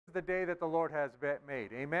the day that the Lord has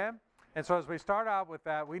made. Amen? And so as we start out with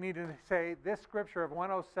that, we need to say this scripture of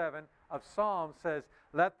 107 of Psalms says,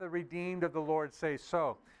 let the redeemed of the Lord say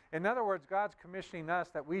so. In other words, God's commissioning us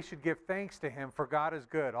that we should give thanks to Him, for God is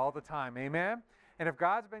good all the time. Amen? And if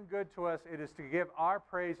God's been good to us, it is to give our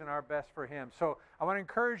praise and our best for Him. So I want to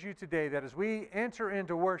encourage you today that as we enter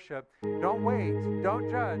into worship, don't wait,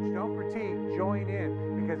 don't judge, don't critique, join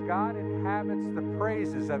in, because God inhabits the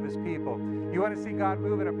praises of His people. You want to see God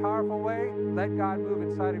move in a powerful way? Let God move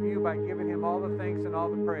inside of you by giving Him all the thanks and all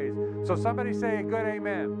the praise. So somebody say a good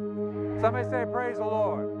amen. Somebody say praise the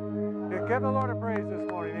Lord. Give the Lord a praise this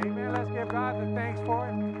morning. Amen. Let's give God the thanks for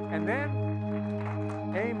it. And then,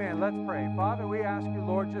 amen. Let's pray. Father, we ask you,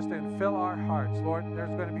 Lord, just to fill our hearts. Lord,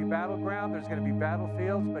 there's going to be battleground. There's going to be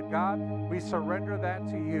battlefields. But God, we surrender that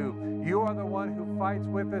to you. You are the one who fights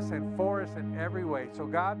with us and for us in every way. So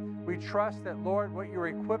God, we trust that, Lord, what you're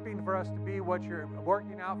equipping for us to be, what you're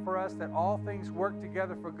working out for us, that all things work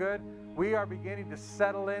together for good. We are beginning to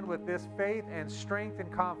settle in with this faith and strength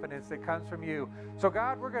and confidence that comes from you. So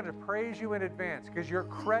God, we're going to praise you in advance because your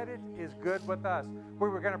credit is good with us.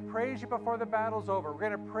 We're going to praise you before the battle's over. We're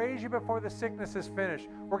going to praise you before the sickness is finished.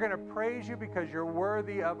 We're going to praise you because you're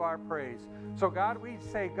worthy of our praise. So God, we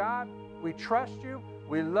say, God, we trust you,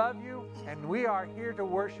 we love you, and we are here to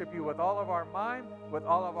worship you with all of our mind, with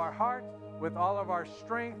all of our heart, with all of our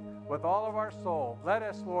strength, with all of our soul. Let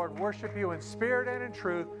us, Lord, worship you in spirit and in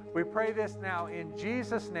truth. We pray this now in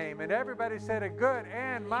Jesus' name. And everybody said a good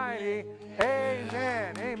and mighty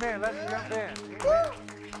amen. Amen. Let's jump in. Amen.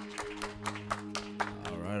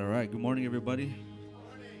 All right. Good morning, everybody.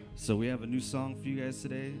 So we have a new song for you guys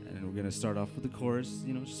today, and we're going to start off with the chorus,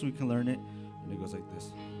 just so we can learn it. And it goes like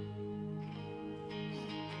this.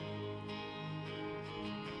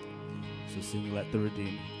 So sing, let the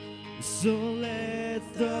redeemed. So let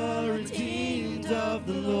the redeemed of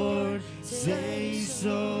the Lord say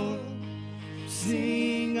so.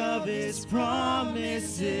 Sing of his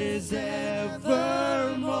promises evermore.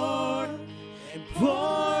 And pour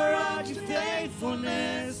out your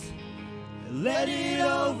faithfulness. And let it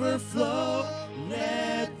overflow.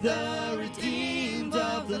 Let the redeemed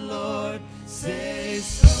of the Lord say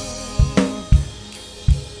so.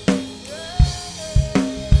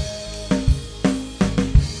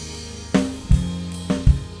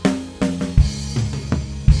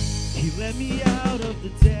 Led me out of the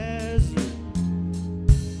desert,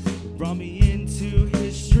 brought me into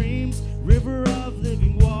his streams, river of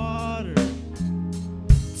living water,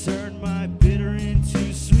 turned my bitter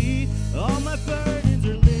into sweet. All my burdens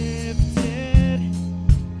are lifted,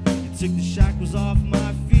 it took the shackles off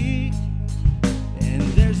my feet, and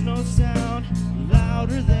there's no sound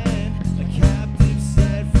louder than a captive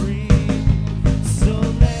set free. So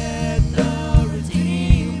let the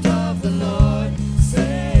redeemed of the Lord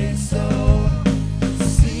say,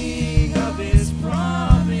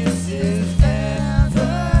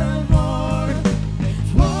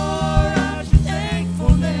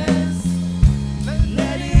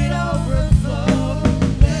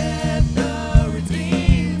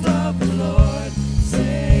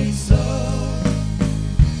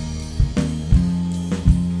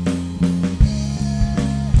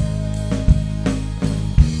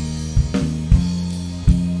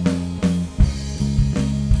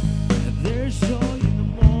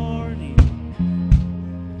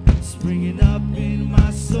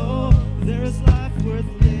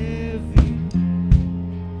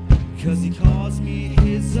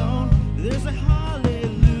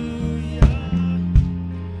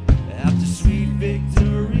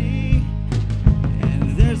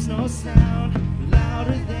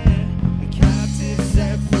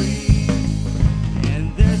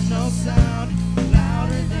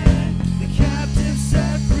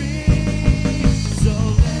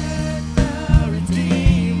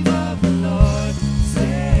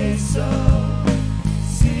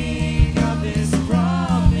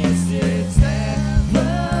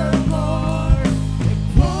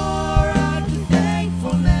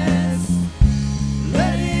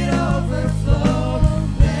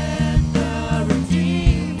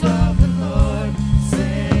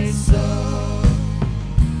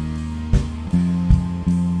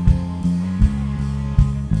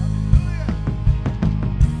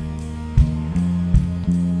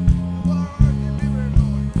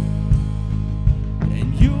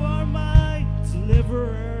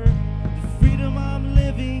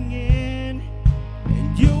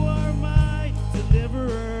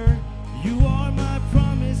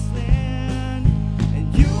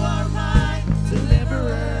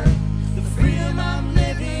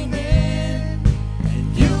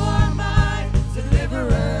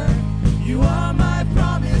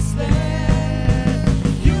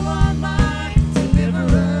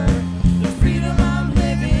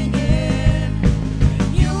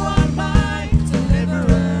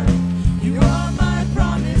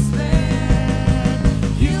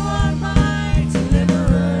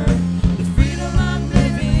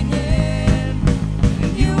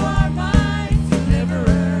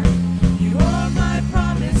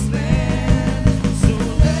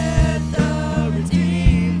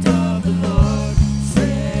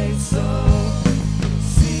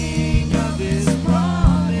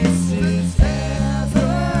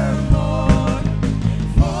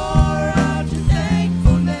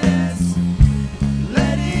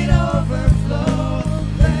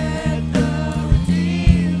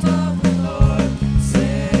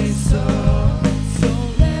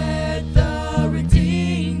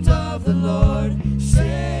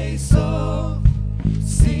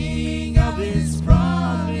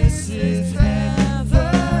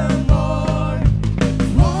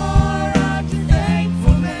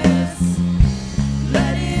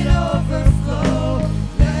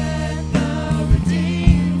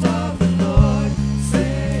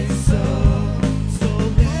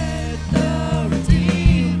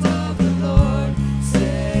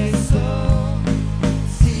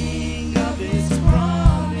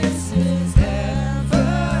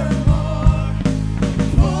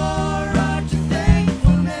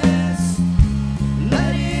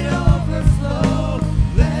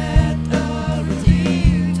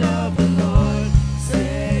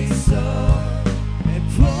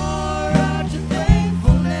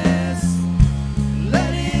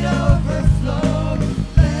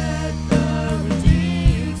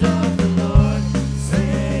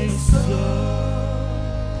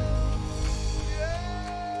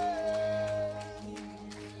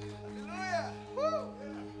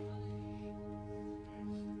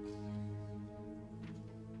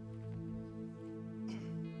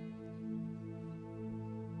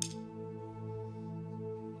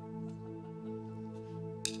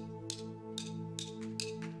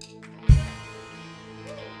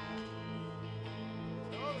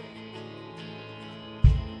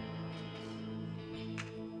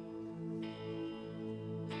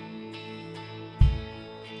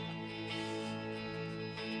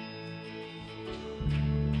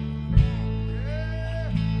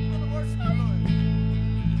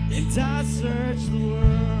 And I searched the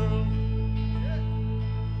world,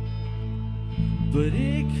 but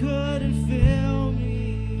it couldn't fill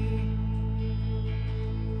me.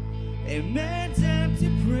 A man's empty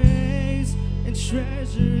praise and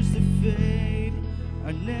treasures that fade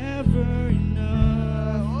are never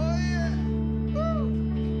enough. Oh yeah. Woo.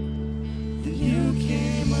 Then you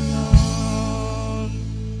came along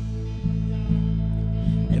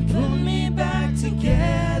and pulled me back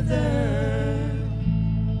together.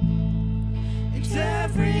 And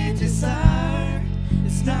every desire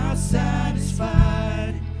is now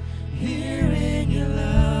satisfied here in your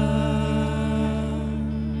love.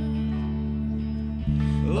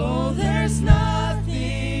 Oh, there's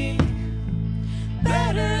nothing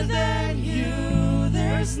better than you.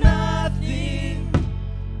 There's nothing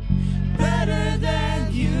better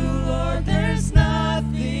than you, Lord. There's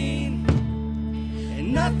nothing,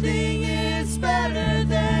 and nothing is better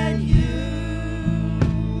than you.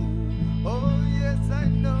 Oh yes, I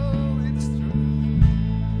know it's true.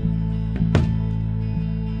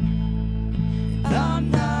 And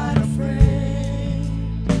I'm not afraid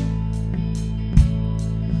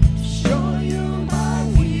to show you my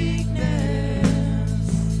weakness,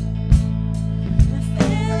 the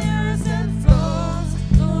failures and flaws.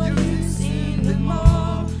 Lord, you've seen them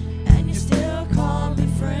all, and you still call me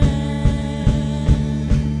friend.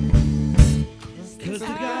 'Cause the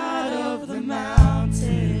God of the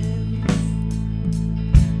mountain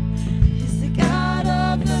is the God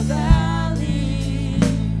of the valley.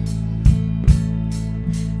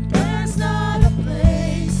 There's not a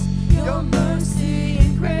place your mercy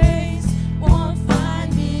and grace won't find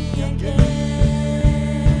me again.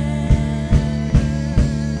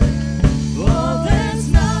 Oh, there's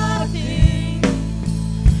nothing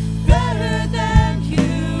better than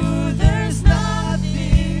you. There's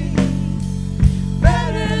nothing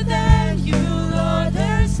better than you, Lord.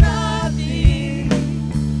 There's nothing,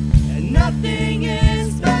 and nothing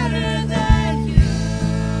is better than you.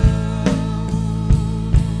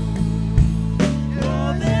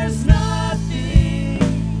 Oh, there's nothing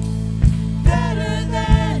better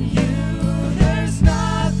than you. There's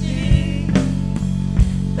nothing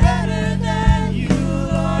better than you,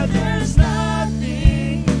 Lord. There's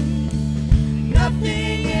nothing,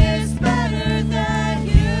 nothing is better than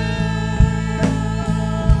you.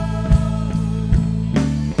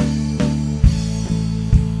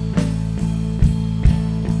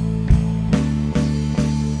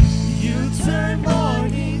 You turn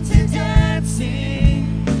mourning to dancing.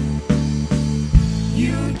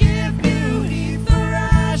 You give beauty for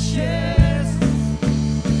ashes.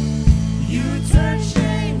 You turn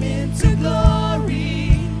shame into glory.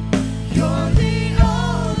 You're the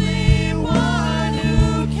only one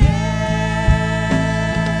who can.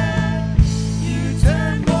 You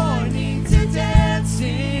turn mourning to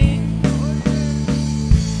dancing.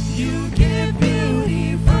 You give beauty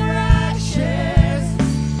for ashes.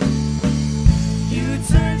 You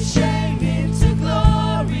turn shame into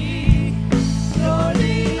glory. You're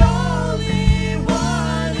the only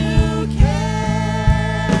one who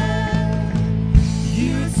can.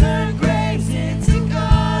 You turn graves into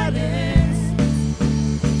gardens.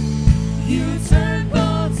 You turn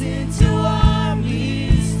bones into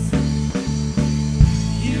armies.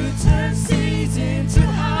 You turn seas into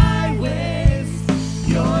highways.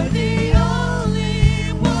 You're the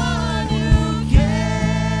only one who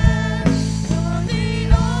can. You're the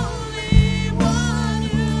only one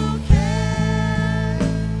who can.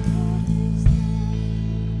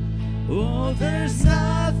 Oh, there's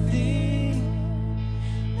nothing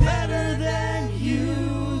better than you.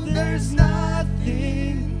 There's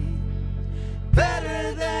nothing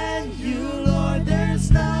better than you, Lord.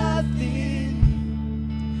 There's nothing.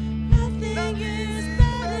 Nothing is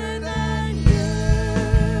better than you.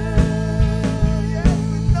 Yes,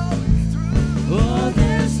 we know it's true. Oh,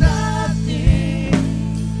 there's nothing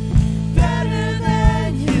better than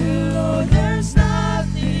you, Lord. There's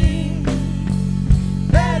nothing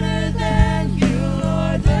better than you,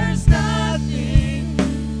 Lord.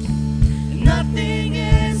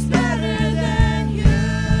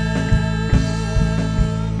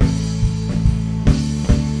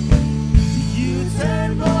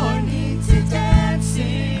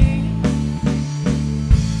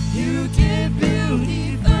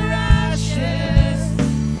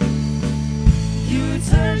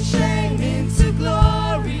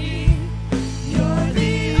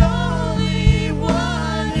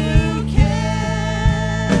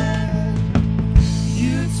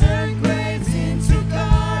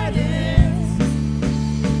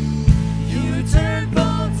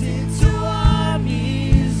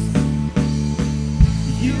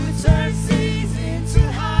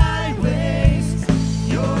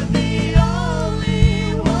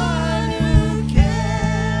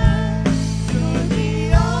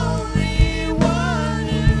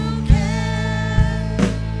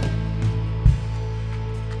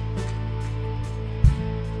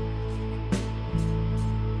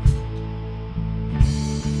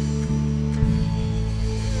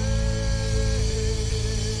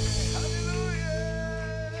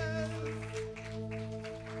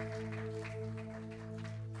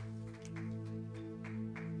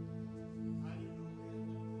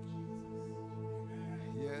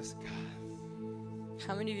 Yes, God.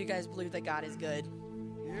 How many of you guys believe that God is good?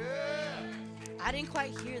 Yeah. I didn't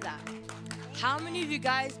quite hear that. How many of you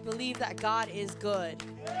guys believe that God is good?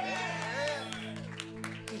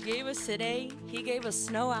 He gave us today. He gave us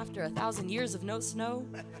snow after 1,000 years of no snow.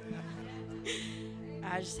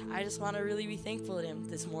 I just want to really be thankful to him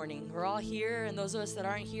this morning. We're all here, and those of us that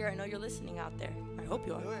aren't here, I know you're listening out there. I hope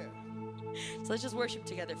you are. Oh, yeah. So let's just worship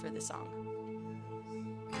together for this song.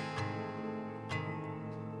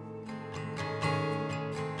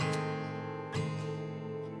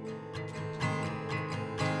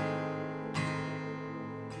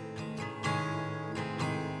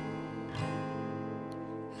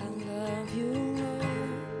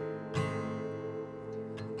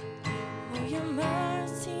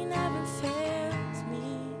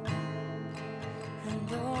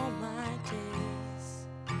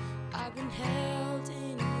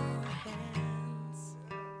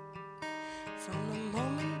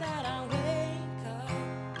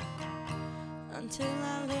 Until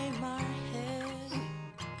I lay my head,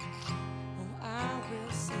 oh, I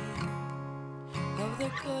will sing of the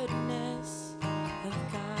goodness of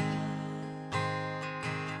God.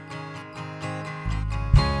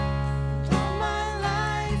 And all my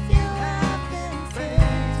life you have been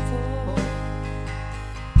faithful.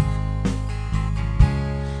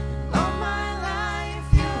 And all my life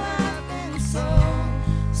you have been so,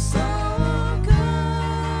 so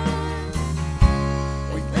good.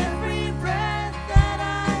 With every breath that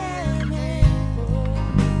I am able,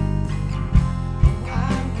 oh, I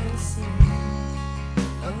will sing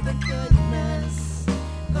of the goodness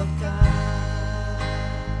of God.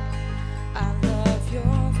 I love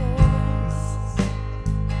your voice.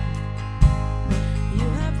 You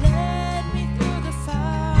have led me through the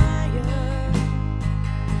fire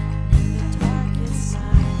in the darkest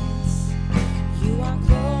nights. You are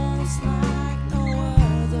close like no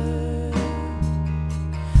other.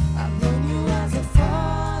 I've known you as a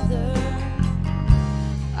father.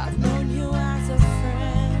 I've known you as a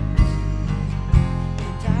friend.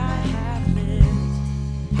 And I have lived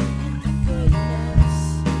in the goodness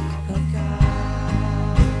of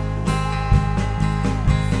God.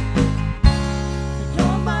 And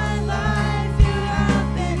all my life you have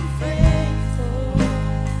been faithful.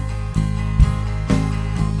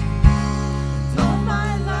 And all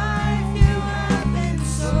my life you have been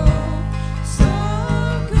so, so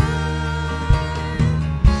good.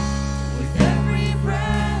 With every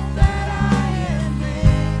breath that I am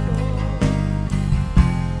able,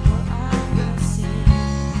 oh, I will sing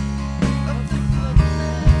of the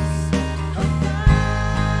goodness of God.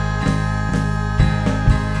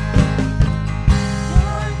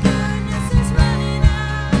 Your goodness is running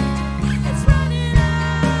out, it's running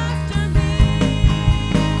after me.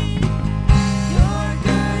 Your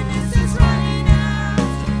goodness is running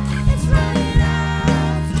out, it's running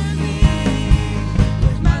after me.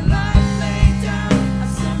 With my life laid down, I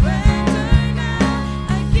surrender now,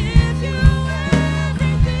 I give you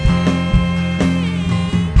everything.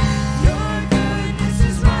 Your goodness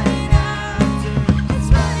is running out, it's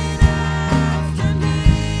running after me.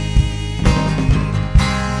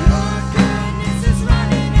 Your goodness is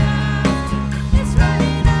running out, it's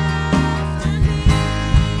running after me.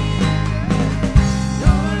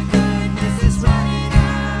 Your goodness is running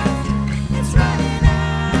out, it's running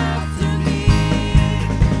after me.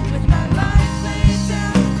 With my life laid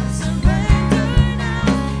down, I surrender now,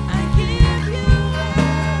 I give you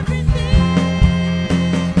everything.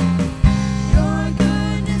 Your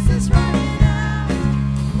goodness is running out,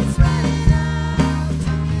 it's running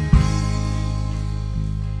after me.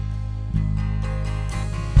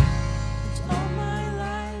 And all my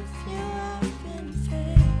life you have been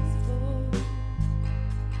faithful.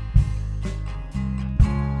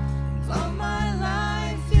 And all my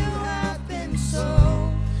life you have been so,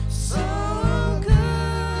 so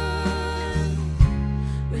good.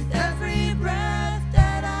 With every breath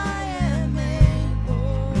that I am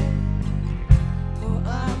able, oh,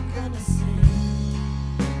 I'm gonna sing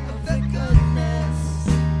of the goodness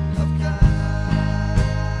of God.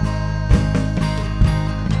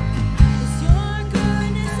 'Cause your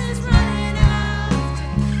goodness is running out,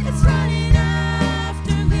 it's running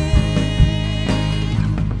after me.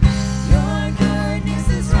 Your goodness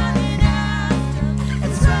is running after,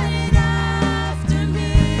 it's running after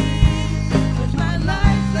me. With my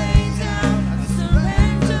life laid down, I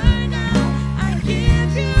surrender now, I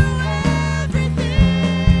give you everything.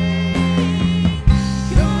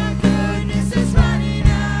 Your goodness is running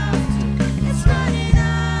after, it's running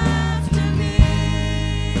after me.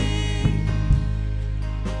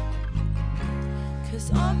 'Cause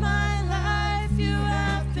all my life you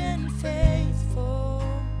have been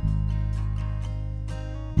faithful.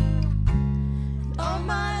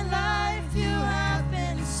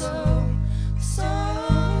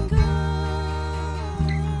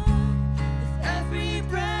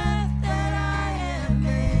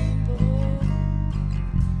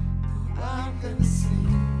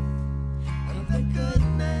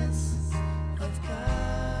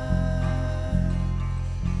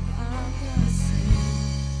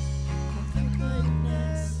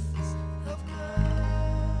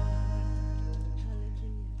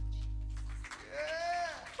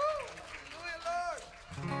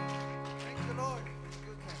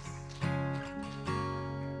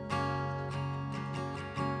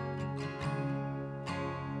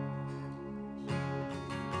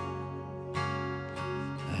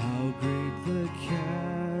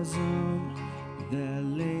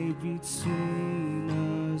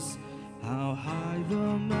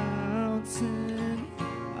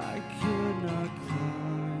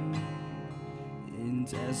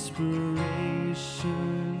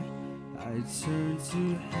 desperation, I turned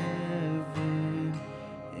to heaven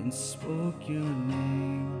and spoke your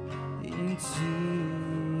name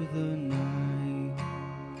into the night.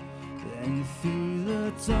 And through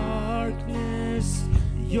the darkness,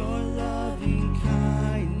 your loving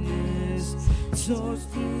kindness tore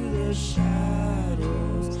through the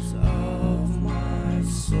shadows of my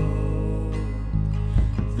soul.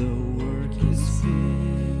 The work is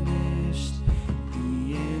finished,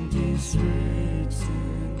 the end is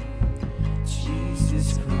written.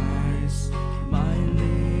 Jesus Christ, my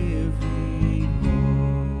living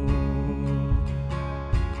hope.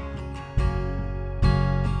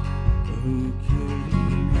 Who could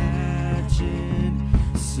imagine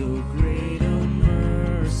so great a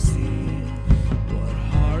mercy? What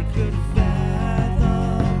heart could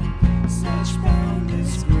fathom such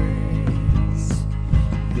boundless grace?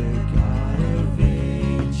 The God of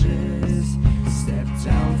ages stepped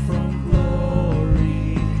down from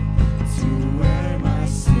glory to wear my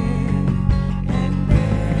sin and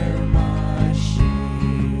bear my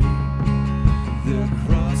shame. The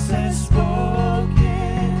cross has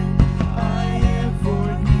spoken, I am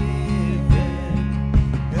forgiven.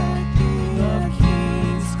 The King of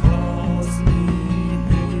Kings calls me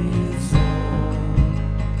his own.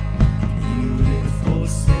 Beautiful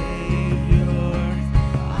Savior,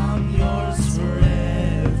 I'm yours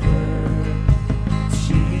forever.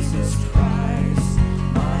 Jesus Christ,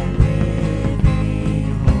 my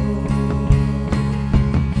living hope.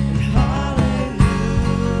 And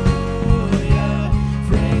hallelujah,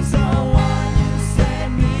 praise the one who set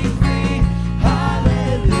me free.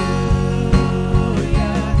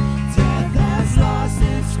 Hallelujah, death has lost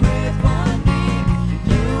its grip on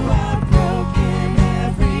me. You have broken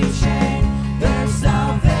every chain. There's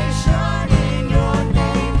salvation in your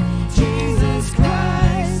name, Jesus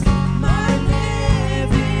Christ, my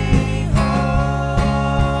living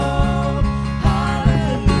hope.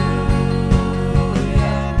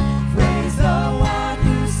 Hallelujah, praise the one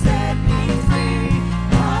who set me free.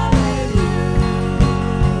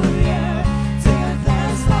 Hallelujah, death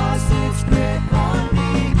has lost its grip on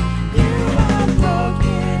me. You have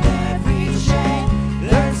broken every chain.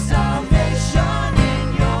 There's salvation in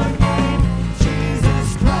your name, Jesus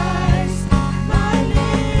Christ, my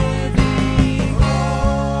living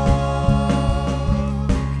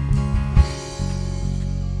hope.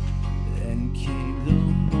 Then came the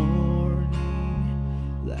morning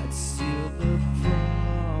that sealed the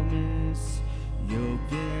promise. Your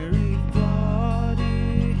very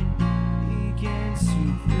body began to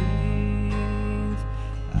breathe.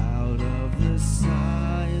 Out of the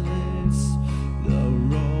silence, the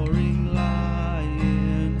roaring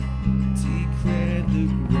lion declared the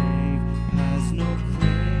grave has no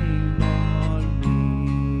claim on me.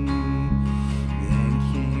 Then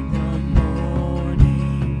came the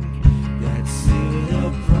morning that sealed the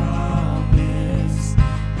promise.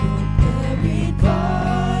 Your very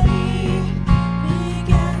body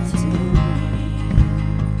began to breathe.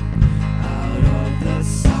 Out of the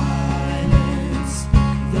silence,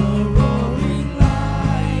 the roaring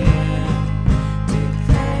lion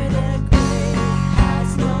declared the grave has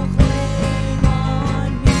no claim on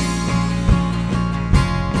me.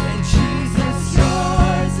 And Jesus,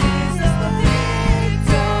 yours is the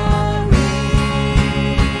victory.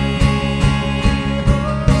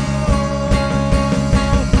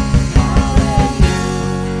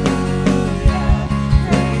 Hallelujah,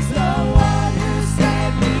 praise the one who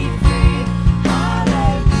set me free.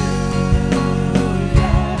 Hallelujah,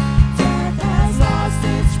 death has lost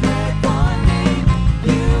its grip on me.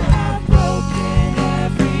 You have broken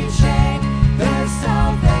every chain. There's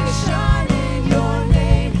salvation in your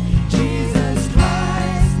name, Jesus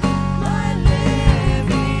Christ, my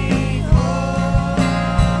living hope.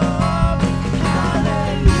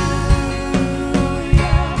 Hallelujah,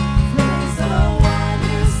 praise the one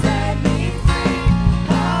who set me free.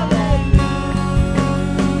 Hallelujah,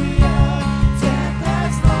 death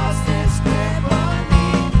has lost its grip on me.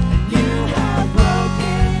 You have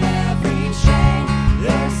broken every chain.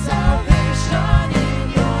 There's salvation in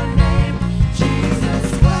your name, Jesus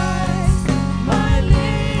Christ, my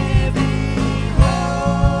living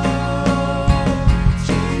hope.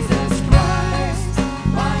 Jesus Christ,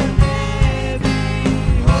 my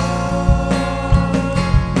living hope.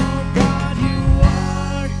 God, you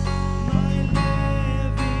are my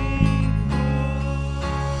living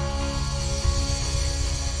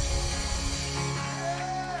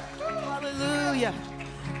Hallelujah.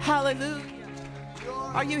 Hallelujah.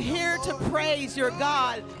 Are you here to praise your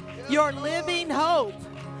God, your living hope,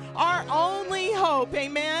 our only hope?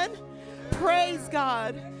 Amen. Praise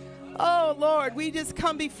God. Oh, Lord, we just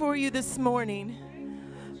come before you this morning.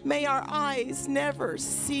 May our eyes never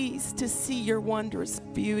cease to see your wondrous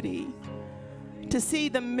beauty, to see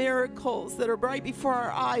the miracles that are right before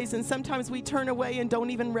our eyes, and sometimes we turn away and don't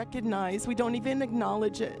even recognize, we don't even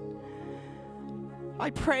acknowledge it. I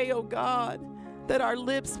pray, oh God, that our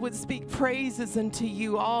lips would speak praises unto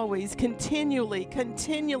you always, continually,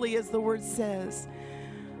 as the word says.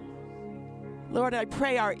 Lord, I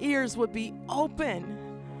pray our ears would be open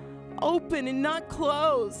and not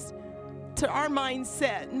closed to our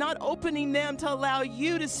mindset, not opening them to allow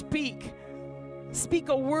you to speak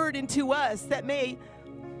a word into us that may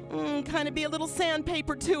kind of be a little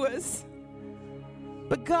sandpaper to us.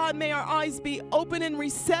 But God, may our eyes be open and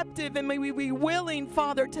receptive, and may we be willing,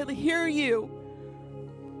 Father, to hear you.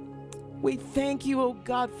 We thank you, oh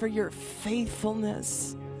God, for your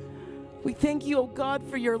faithfulness. We thank you, oh God,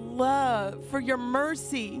 for your love, for your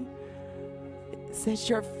mercy. It says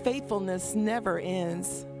your faithfulness never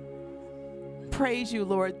ends. Praise you,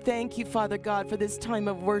 Lord. Thank you, Father God, for this time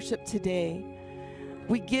of worship today.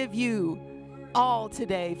 We give you all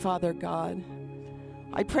today, Father God.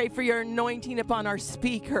 I pray for your anointing upon our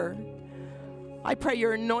speaker. I pray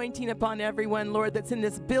your anointing upon everyone, Lord, that's in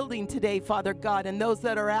this building today, Father God, and those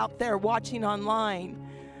that are out there watching online,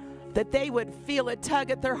 that they would feel a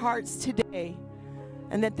tug at their hearts today,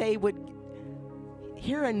 and that they would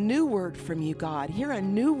hear a new word from you, God. Hear a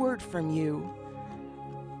new word from you.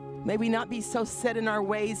 May we not be so set in our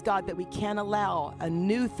ways, God, that we can't allow a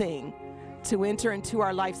new thing to enter into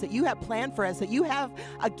our lives that you have planned for us, that you have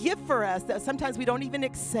a gift for us that sometimes we don't even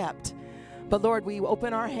accept. But Lord, we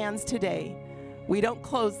open our hands today. We don't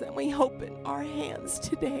close them. We open our hands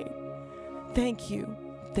today. Thank you,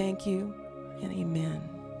 and amen.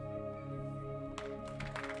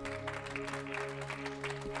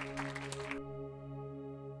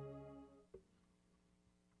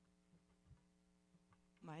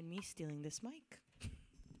 Mind me stealing this mic.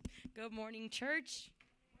 Good morning, church.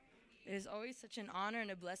 It is always such an honor and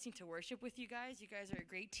a blessing to worship with you guys. You guys are a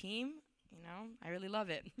great team. You know, I really love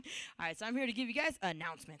it. All right, so I'm here to give you guys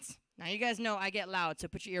announcements. Now, you guys know I get loud, so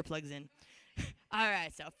put your earplugs in. All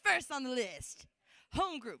right, so first on the list,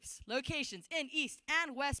 home groups, locations in East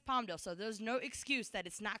and West Palmdale, so there's no excuse that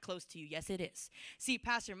it's not close to you. Yes, it is. See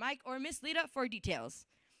Pastor Mike or Miss Lita for details.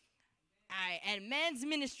 All right, and men's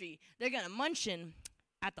ministry, they're going to munchin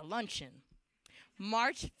at the luncheon.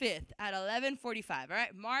 March 5th at 11:45, all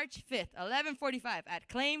right? March 5th, 11:45 at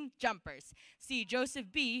Claim Jumpers. See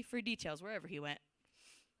Joseph B. for details, wherever he went.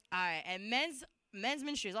 All right, and men's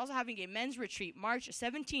ministry is also having a men's retreat March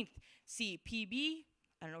 17th. See PB,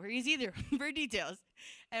 I don't know where he is either, for details.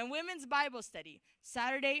 And women's Bible study,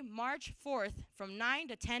 Saturday, March 4th from 9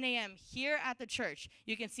 to 10 a.m. here at the church.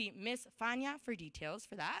 You can see Miss Fania for details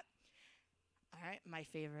for that. All right, my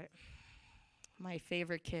favorite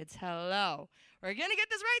kids. Hello. We're going to get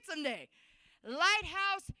this right someday.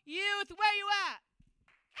 Lighthouse Youth, where you at?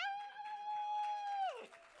 Ow!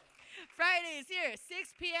 Fridays here,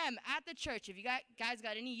 6 p.m. at the church. If you guys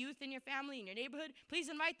got any youth in your family, in your neighborhood, please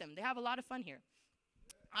invite them. They have a lot of fun here.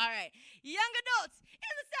 All right. Young adults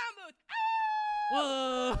in the sound booth.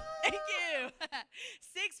 Ow! Whoa. Thank you.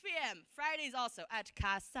 6 p.m. Fridays also at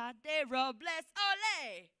Casa de Robles.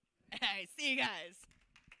 Ole. All right. See you guys.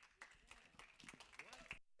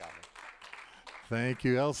 Thank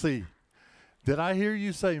you, Elsie. Did I hear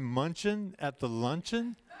you say munchin at the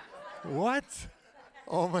luncheon? What?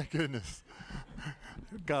 Oh, my goodness.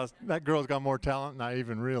 Gosh, that girl's got more talent than I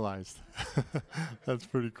even realized. That's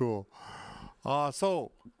pretty cool.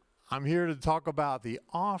 So I'm here to talk about the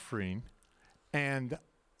offering, and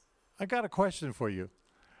I got a question for you.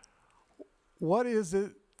 What is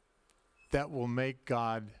it that will make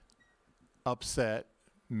God upset,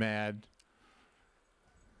 mad,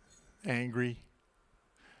 angry?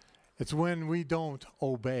 It's when we don't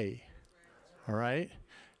obey. All right?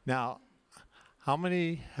 Now, how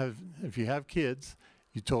many if you have kids,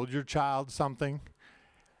 you told your child something,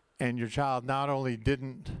 and your child not only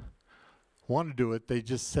didn't want to do it, they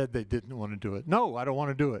just said they didn't want to do it. No, I don't want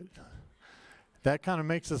to do it. That kind of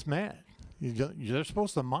makes us mad. They're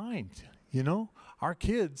supposed to mind, you know? Our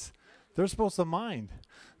kids, they're supposed to mind.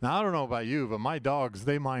 Now, I don't know about you, but my dogs,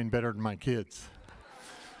 they mind better than my kids.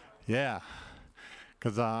 Yeah,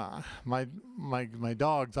 because my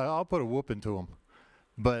dogs, I'll put a whooping to them.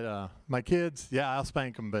 But my kids, yeah, I'll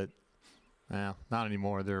spank them, but not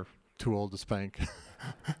anymore. They're too old to spank.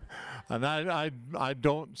 And I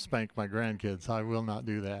don't spank my grandkids. I will not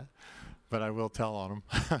do that. But I will tell on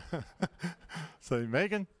them. So,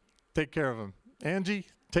 Megan, take care of them. Angie,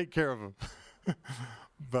 take care of them.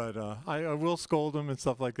 But I will scold them and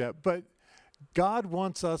stuff like that. But God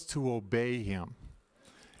wants us to obey him.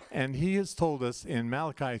 And he has told us in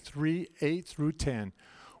Malachi 3:8 through 10,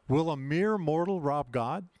 will a mere mortal rob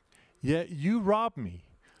God? Yet you rob me.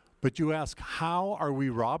 But you ask, how are we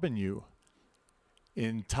robbing you?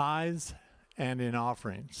 In tithes and in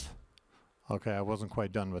offerings. Okay, I wasn't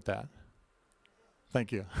quite done with that.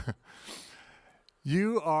 Thank you.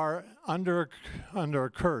 You are under a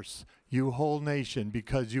curse, you whole nation,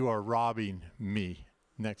 because you are robbing me.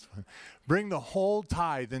 Next one. Bring the whole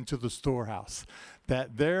tithe into the storehouse,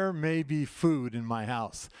 that there may be food in my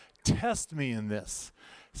house. Test me in this,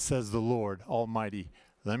 says the Lord Almighty.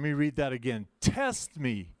 Let me read that again. Test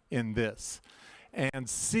me in this, and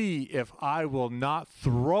see if I will not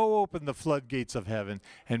throw open the floodgates of heaven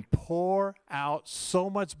and pour out so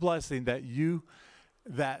much blessing that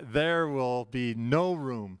there will be no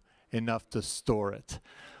room enough to store it.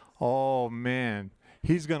 Oh man,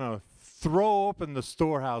 he's going to throw open the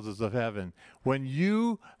storehouses of heaven. When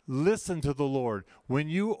you listen to the Lord, when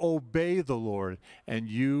you obey the Lord, and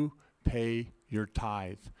you pay your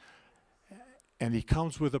tithe. And he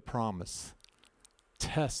comes with a promise.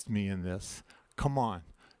 Test me in this. Come on.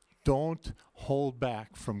 Don't hold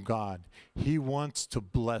back from God. He wants to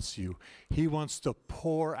bless you. He wants to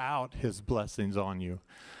pour out his blessings on you.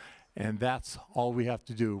 And that's all we have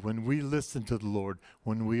to do. When we listen to the Lord,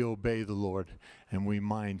 when we obey the Lord, and we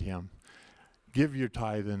mind him. Give your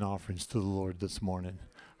tithe and offerings to the Lord this morning.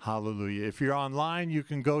 Hallelujah. If you're online, you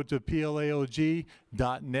can go to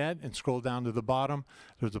plaog.net and scroll down to the bottom.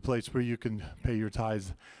 There's a place where you can pay your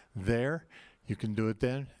tithes there. You can do it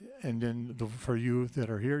then. And then for you that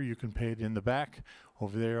are here, you can pay it in the back.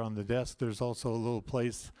 Over there on the desk, there's also a little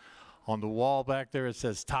place on the wall back there. It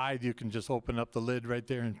says tithe. You can just open up the lid right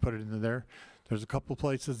there and put it in there. There's a couple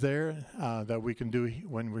places there that we can do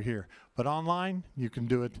when we're here. But online, you can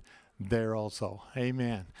do it there also.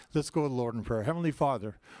 Amen. Let's go to the Lord in prayer. Heavenly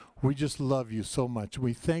Father, we just love you so much.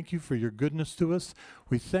 We thank you for your goodness to us.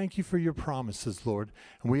 We thank you for your promises, Lord.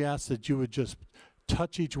 And we ask that you would just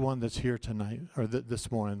touch each one that's here tonight, or this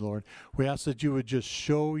morning, Lord. We ask that you would just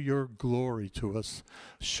show your glory to us.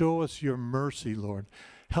 Show us your mercy, Lord.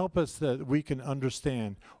 Help us that we can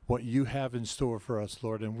understand what you have in store for us,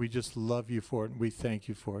 Lord. And we just love you for it, and we thank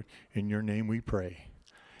you for it. In your name we pray.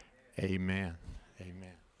 Amen.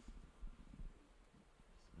 Amen.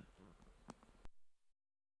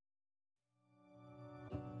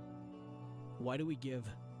 Why do we give?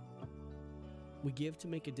 We give to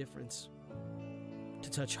make a difference, to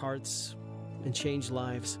touch hearts and change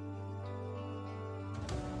lives.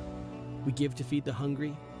 We give to feed the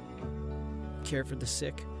hungry, care for the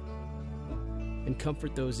sick, and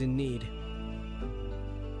comfort those in need.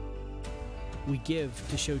 We give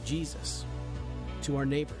to show Jesus to our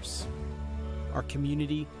neighbors, our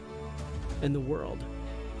community, and the world.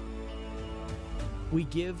 We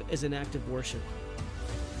give as an act of worship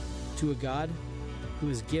to a God who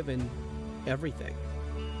has given everything.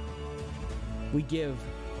 We give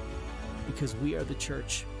because we are the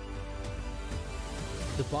church,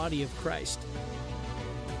 the body of Christ,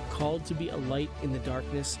 called to be a light in the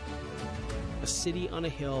darkness, a city on a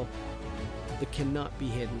hill that cannot be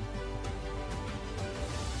hidden.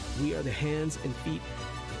 We are the hands and feet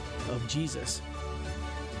of Jesus,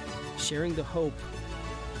 sharing the hope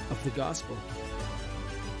of the gospel.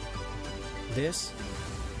 This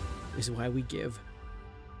is why we give.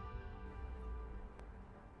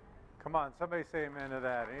 Come on, somebody say amen to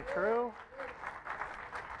that. Ain't it true?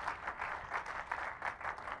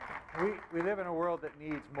 We live in a world that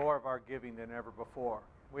needs more of our giving than ever before.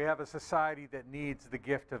 We have a society that needs the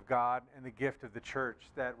gift of God and the gift of the church,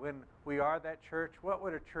 that when we are that church, what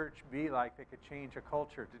would a church be like that could change a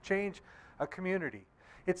culture, to change a community?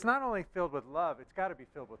 It's not only filled with love, it's got to be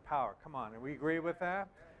filled with power. Come on, and we agree with that?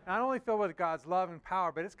 Not only filled with God's love and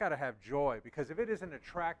power, but it's got to have joy, because if it isn't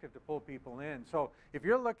attractive to pull people in. So if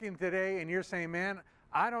you're looking today and you're saying, man,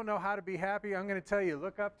 I don't know how to be happy, I'm going to tell you,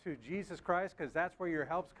 look up to Jesus Christ, because that's where your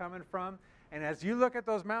help's coming from. And as you look at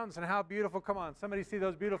those mountains and how beautiful, come on, somebody see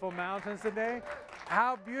those beautiful mountains today?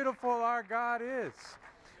 How beautiful our God is.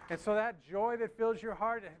 And so that joy that fills your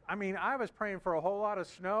heart, I mean, I was praying for a whole lot of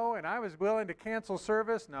snow, and I was willing to cancel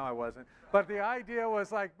service. No, I wasn't. But the idea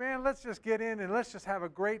was like, man, let's just get in and let's just have a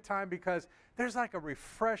great time, because there's like a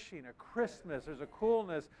refreshing, a crispness, there's a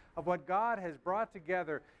coolness of what God has brought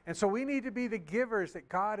together. And so we need to be the givers that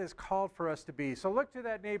God has called for us to be. So look to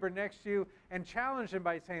that neighbor next to you and challenge him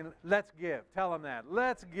by saying, let's give. Tell him that.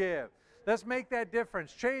 Let's give. Let's make that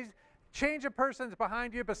difference. Change a person's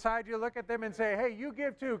behind you, beside you. Look at them and say, hey, you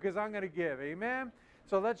give too, because I'm going to give. Amen?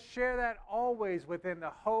 So let's share that always within the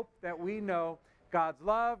hope that we know God's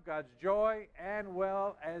love, God's joy, and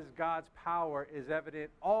well as God's power is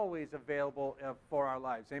evident, always available for our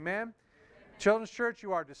lives. Amen? Children's Church,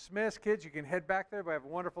 you are dismissed. Kids, you can head back there. We have a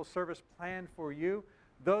wonderful service planned for you.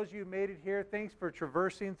 Those of you who made it here, thanks for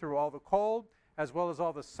traversing through all the cold, as well as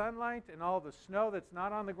all the sunlight and all the snow that's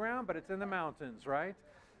not on the ground, but it's in the mountains, right?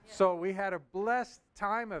 So we had a blessed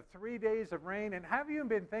time of 3 days of rain. And have you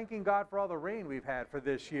been thanking God for all the rain we've had for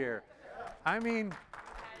this year? I mean,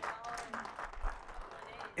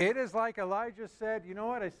 it is like Elijah said, you know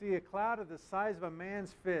what? I see a cloud of the size of a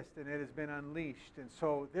man's fist, and it has been unleashed. And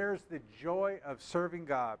so there's the joy of serving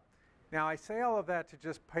God. Now, I say all of that to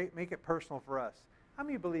just make it personal for us. How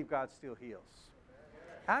many of you believe God still heals?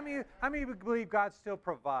 How many of you believe God still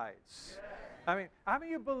provides? I mean, how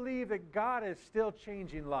many of you believe that God is still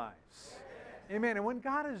changing lives? Amen. And when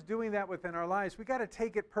God is doing that within our lives, we've got to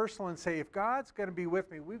take it personal and say, if God's going to be with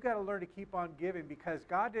me, we've got to learn to keep on giving, because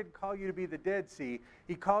God didn't call you to be the Dead Sea.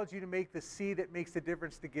 He called you to make the sea that makes the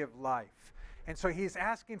difference to give life. And so He's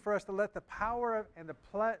asking for us to let the power and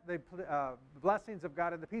the blessings of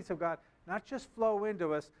God and the peace of God not just flow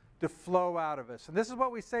into us, to flow out of us. And this is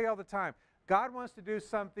what we say all the time. God wants to do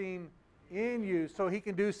something in you so He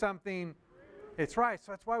can do something. It's right.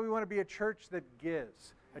 So that's why we want to be a church that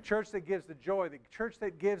gives. A church that gives the joy, the church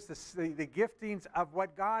that gives the giftings of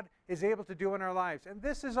what God is able to do in our lives. And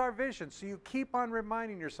this is our vision, so you keep on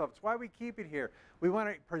reminding yourself. It's why we keep it here. We want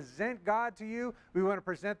to present God to you. We want to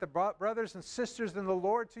present the brothers and sisters in the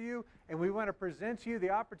Lord to you. And we want to present to you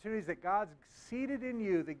the opportunities that God's seated in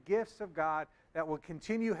you, the gifts of God that will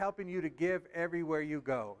continue helping you to give everywhere you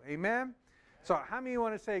go. Amen? So how many of you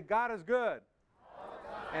want to say, God is good?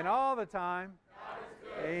 And all the time.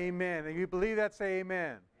 Amen. And you believe that, say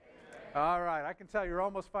amen. All right. I can tell you're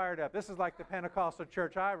almost fired up. This is like the Pentecostal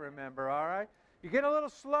church I remember, all right? You get a little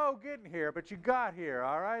slow getting here, but you got here,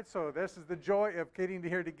 all right? So this is the joy of getting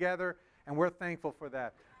here together, and we're thankful for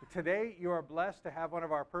that. Today, you are blessed to have one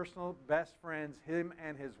of our personal best friends, him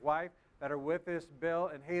and his wife, that are with us,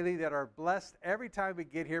 Bill and Haley, that are blessed every time we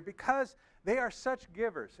get here because they are such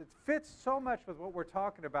givers. It fits so much with what we're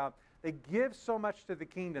talking about. They give so much to the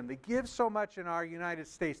kingdom. They give so much in our United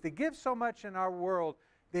States. They give so much in our world.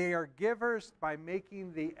 They are givers by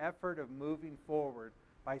making the effort of moving forward,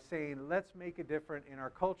 by saying, let's make a difference in our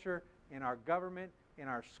culture, in our government, in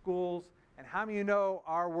our schools. And how many of you know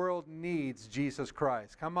our world needs Jesus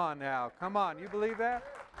Christ? Come on now. Come on. You believe that?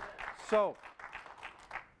 So,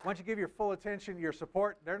 I want you to give your full attention, your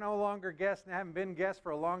support. They're no longer guests and haven't been guests for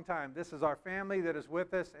a long time. This is our family that is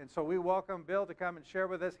with us, and so we welcome Bill to come and share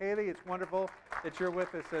with us. Haley, it's wonderful that you're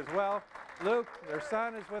with us as well. Luke, their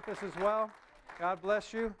son, is with us as well. God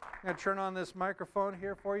bless you. I'm going to turn on this microphone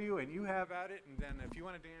here for you, and you have at it, and then if you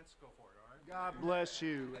want to dance, go for it, all right? God bless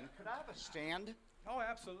you. And could I have a stand? Oh,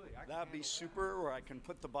 absolutely. That'd be super, where I can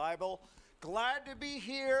put the Bible. Glad to be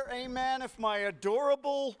here, amen. If my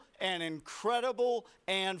adorable and incredible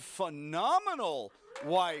and phenomenal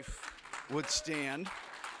wife would stand.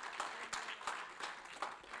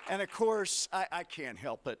 And of course, I can't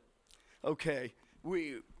help it. Okay,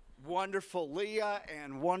 wonderful Leah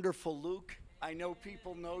and wonderful Luke. I know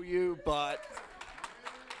people know you, but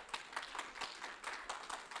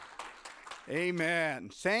amen.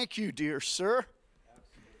 Thank you, dear sir.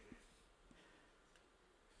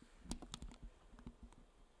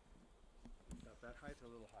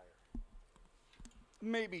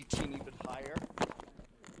 Maybe a teeny bit higher.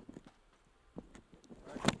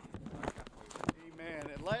 Amen.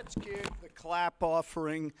 And let's give the clap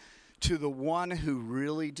offering to the one who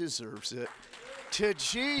really deserves it. To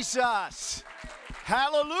Jesus.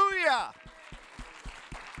 Hallelujah.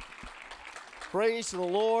 Praise the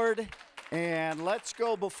Lord. And let's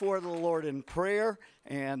go before the Lord in prayer.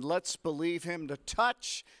 And let's believe Him to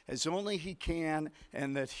touch as only He can,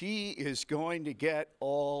 and that He is going to get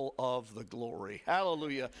all of the glory.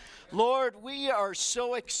 Hallelujah. Lord, we are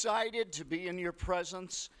so excited to be in your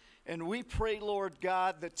presence. And we pray, Lord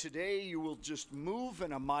God, that today you will just move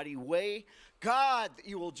in a mighty way. God, that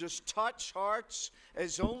you will just touch hearts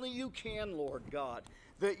as only you can, Lord God.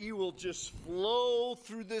 That you will just flow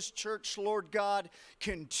through this church, Lord God.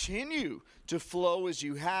 Continue to flow as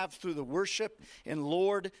you have through the worship. And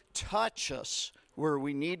Lord, touch us where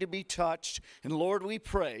we need to be touched. And Lord, we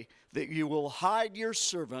pray that you will hide your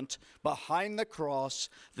servant behind the cross,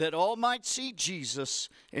 that all might see Jesus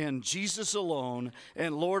and Jesus alone.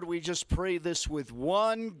 And Lord, we just pray this with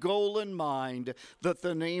one goal in mind, that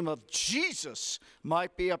the name of Jesus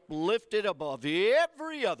might be uplifted above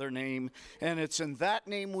every other name. And it's in that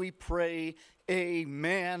name we pray,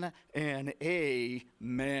 amen and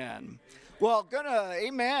amen. Well,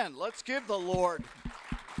 amen. Let's give the Lord.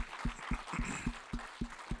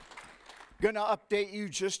 Going to update you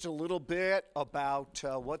just a little bit about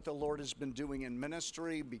what the Lord has been doing in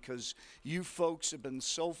ministry, because you folks have been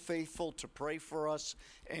so faithful to pray for us.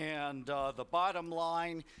 And the bottom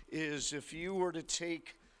line is, if you were to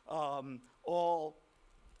take all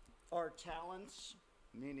our talents,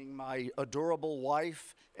 meaning my adorable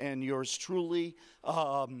wife and yours truly,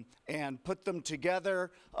 and put them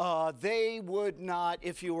together, they would not,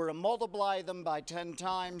 if you were to multiply them by 10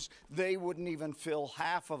 times, they wouldn't even fill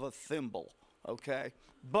half of a thimble, okay?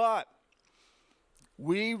 But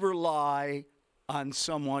we rely on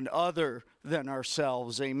someone other than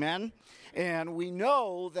ourselves, amen? And we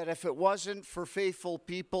know that if it wasn't for faithful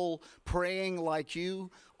people praying like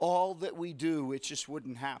you, all that we do, it just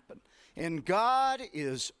wouldn't happen. And God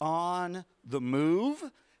is on the move,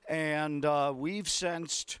 and we've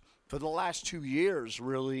sensed for the last 2 years,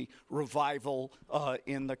 really, revival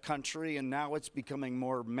in the country, and now it's becoming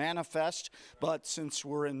more manifest. But since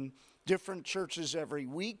we're in different churches every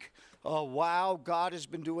week, wow, God has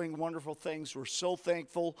been doing wonderful things. We're so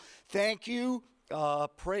thankful. Thank you.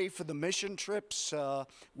 Pray for the mission trips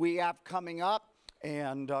we have coming up,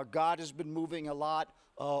 and God has been moving a lot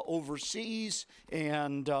overseas,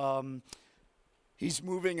 and he's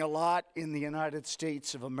moving a lot in the United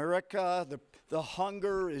States of America. The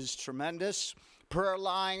hunger is tremendous. Prayer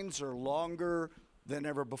lines are longer than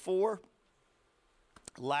ever before.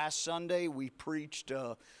 Last Sunday, we preached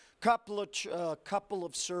a couple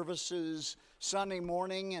of services Sunday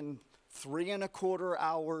morning, and 3¼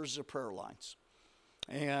 hours of prayer lines.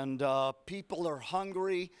 And people are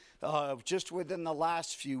hungry. Just within the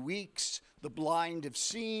last few weeks, the blind have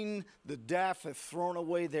seen, the deaf have thrown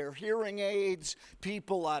away their hearing aids,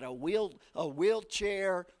 people out of a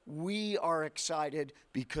wheelchair. We are excited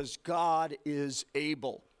because God is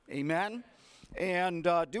able. Amen? And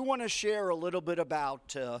do want to share a little bit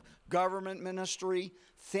about government ministry.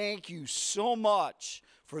 Thank you so much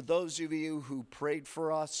for those of you who prayed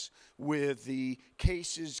for us with the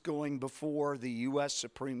cases going before the U.S.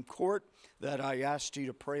 Supreme Court that I asked you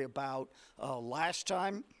to pray about last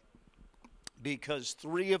time, because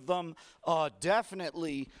 3 of them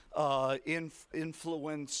definitely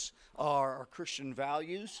influence our Christian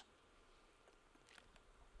values.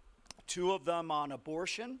 2 of them on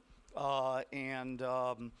abortion and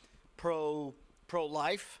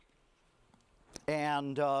pro-life.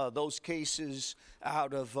 And those cases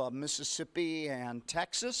out of Mississippi and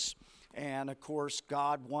Texas. And, of course,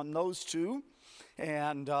 God won those 2.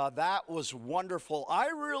 And that was wonderful. I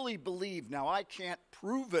really believe, now I can't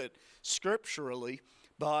prove it scripturally,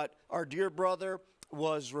 but our dear brother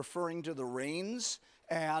was referring to the rains.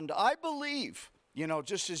 And I believe, you know,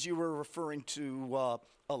 just as you were referring to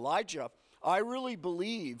Elijah, I really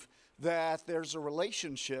believe that there's a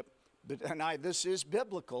relationship, and this is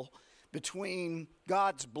biblical, between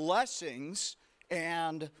God's blessings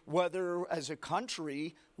and whether as a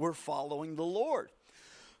country we're following the Lord.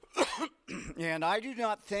 And I do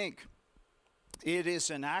not think it is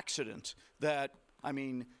an accident that, I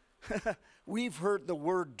mean, we've heard the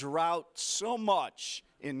word drought so much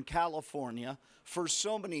in California for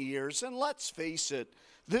so many years. And let's face it,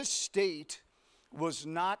 this state was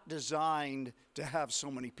not designed to have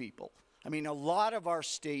so many people. I mean, a lot of our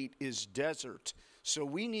state is desert, so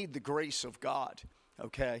we need the grace of God,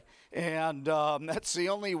 okay? And that's the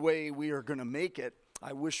only way we are going to make it.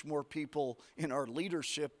 I wish more people in our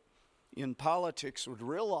leadership in politics would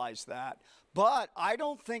realize that. But I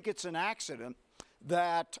don't think it's an accident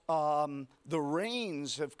that the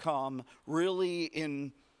rains have come really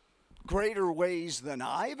in greater ways than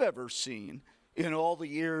I've ever seen in all the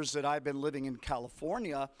years that I've been living in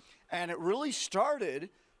California. And it really started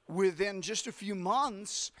within just a few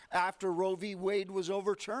months after Roe v. Wade was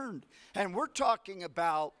overturned. And we're talking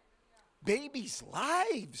about babies'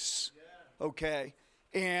 lives, okay?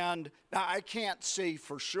 And now I can't say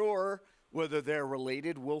for sure whether they're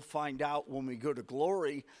related. We'll find out when we go to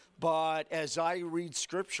glory. But as I read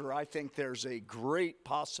Scripture, I think there's a great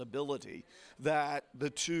possibility that the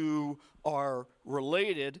 2 are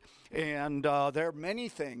related. And there are many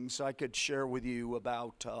things I could share with you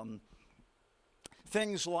about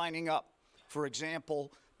things lining up. For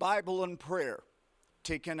example, Bible and prayer,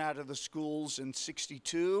 taken out of the schools in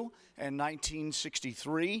 62 and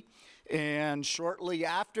 1963. And shortly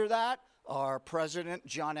after that, our president,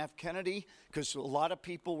 John F. Kennedy, because a lot of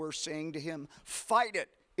people were saying to him, fight it.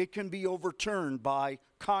 It can be overturned by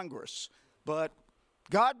Congress. But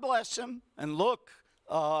God bless him. And look,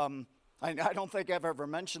 I don't think I've ever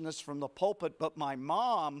mentioned this from the pulpit, but my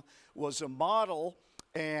mom was a model,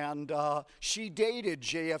 and she dated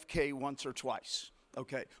JFK once or twice,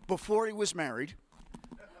 okay, before he was married.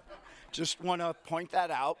 Just want to point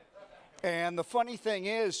that out. And the funny thing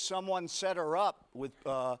is, someone set her up with,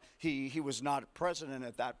 he was not president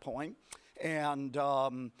at that point, and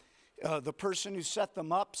the person who set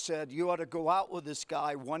them up said, you ought to go out with this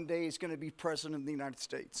guy. One day he's going to be president of the United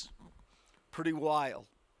States. Pretty wild.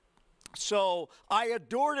 So I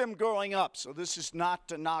adored him growing up. So this is not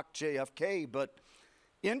to knock JFK, but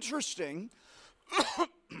interesting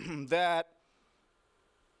that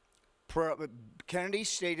Kennedy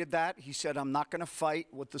stated that. He said, I'm not going to fight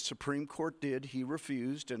what the Supreme Court did. He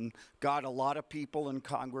refused and got a lot of people in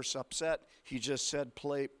Congress upset. He just said,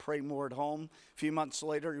 pray more at home. A few months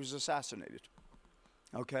later, he was assassinated.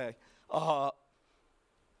 Okay.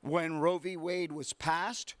 When Roe v. Wade was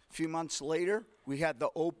passed, a few months later, we had the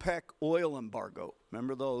OPEC oil embargo.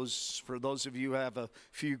 Remember those? For those of you who have a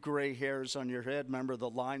few gray hairs on your head, remember the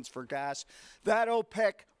lines for gas? That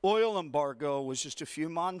OPEC oil embargo was just a few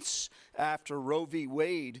months after Roe v.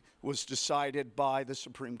 Wade was decided by the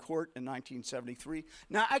Supreme Court in 1973.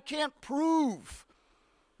 Now, I can't prove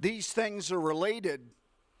these things are related,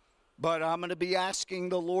 but I'm going to be asking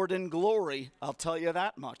the Lord in glory. I'll tell you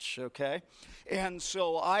that much, okay? And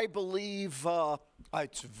so I believe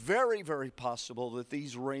it's very, very possible that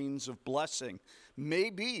these rains of blessing may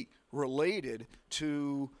be related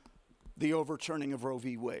to the overturning of Roe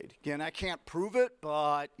v. Wade. Again, I can't prove it,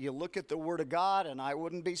 but you look at the Word of God, and I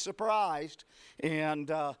wouldn't be surprised.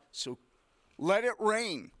 And so let it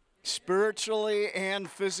rain. Spiritually and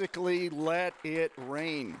physically, let it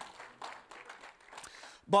rain.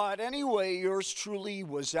 But anyway, yours truly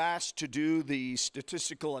was asked to do the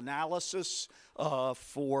statistical analysis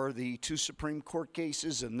for the 2 Supreme Court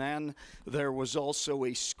cases, and then there was also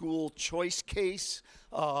a school choice case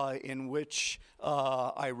in which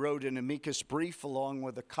I wrote an amicus brief along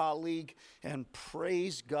with a colleague, and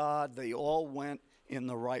praise God, they all went in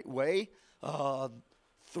the right way.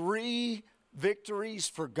 3 victories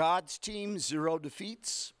for God's team, 0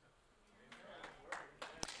 defeats.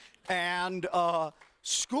 And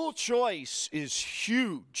school choice is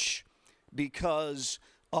huge because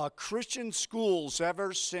Christian schools,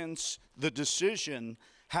 ever since the decision,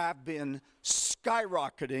 have been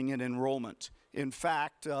skyrocketing in enrollment. In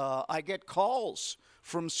fact, I get calls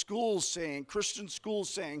from schools saying, Christian schools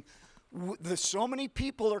saying, so many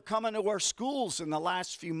people are coming to our schools in the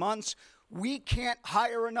last few months, we can't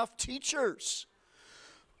hire enough teachers.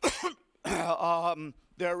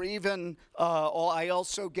 They're even, I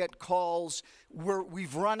also get calls where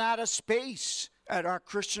we've run out of space at our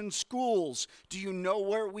Christian schools. Do you know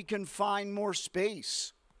where we can find more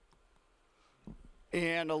space?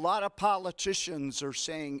 And a lot of politicians are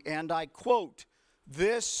saying, and I quote,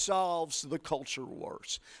 this solves the culture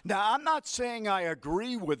wars. Now, I'm not saying I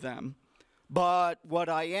agree with them, but what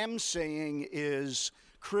I am saying is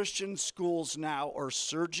Christian schools now are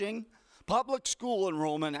surging. Public school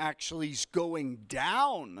enrollment actually is going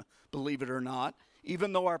down, believe it or not,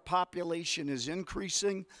 even though our population is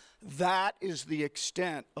increasing. That is the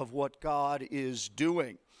extent of what God is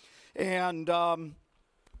doing. And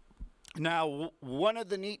now, one of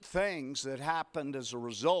the neat things that happened as a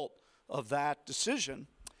result of that decision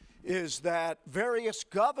is that various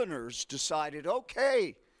governors decided,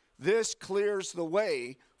 okay, this clears the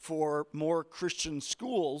way for more Christian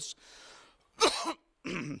schools.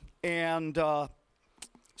 And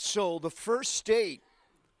so the first state,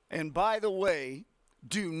 and by the way,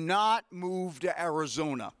 do not move to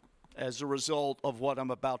Arizona as a result of what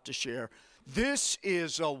I'm about to share. This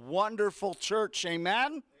is a wonderful church,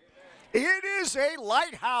 amen? Amen. It is a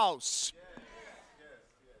lighthouse. Yes.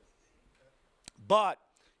 But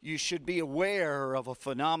you should be aware of a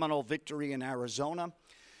phenomenal victory in Arizona.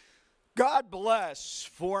 God bless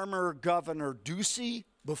former Governor Ducey.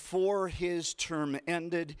 Before his term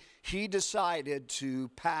ended, he decided to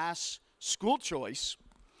pass school choice.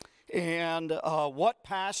 And what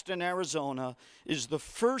passed in Arizona is the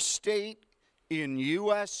first state in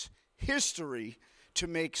U.S. history to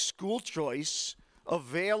make school choice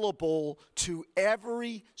available to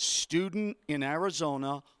every student in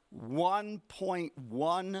Arizona,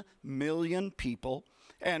 1.1 million people.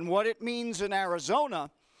 And what it means in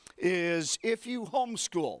Arizona is if you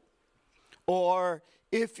homeschool, or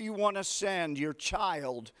if you want to send your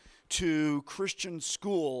child to Christian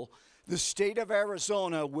school, the state of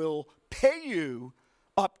Arizona will pay you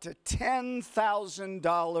up to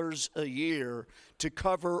 $10,000 a year to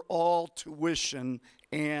cover all tuition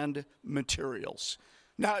and materials.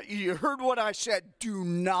 Now, you heard what I said. Do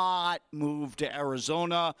not move to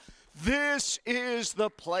Arizona. This is the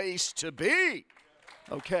place to be.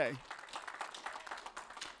 Okay.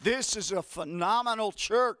 This is a phenomenal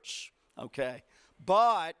church. Okay.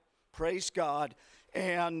 But, praise God,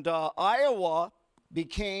 and Iowa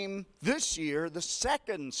became this year the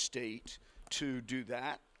second state to do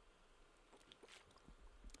that,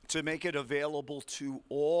 to make it available to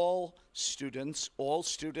all students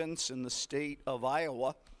in the state of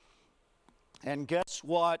Iowa. And guess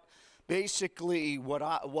what? Basically,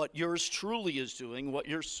 what yours truly is doing, what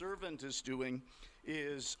your servant is doing,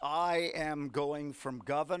 is I am going from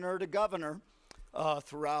governor to governor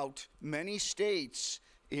throughout many states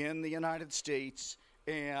in the United States,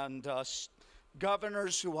 and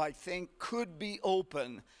governors who I think could be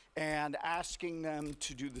open, and asking them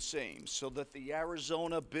to do the same, so that the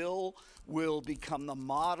Arizona bill will become the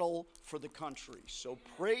model for the country. So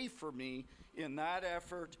pray for me in that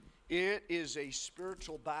effort. It is a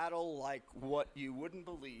spiritual battle like what you wouldn't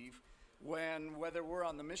believe, whether we're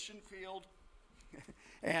on the mission field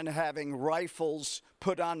and having rifles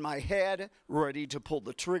put on my head, ready to pull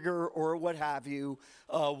the trigger or what have you.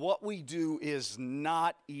 What we do is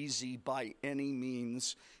not easy by any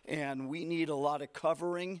means, and we need a lot of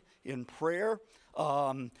covering in prayer.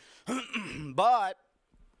 But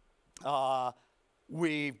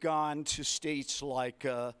we've gone to states like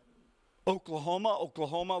Oklahoma.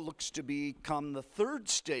 Oklahoma looks to become the third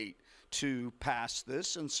state to pass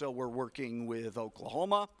this, and so we're working with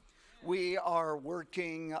Oklahoma. We are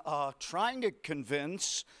working, trying to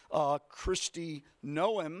convince Kristi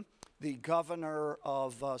Noem, the governor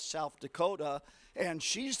of South Dakota, and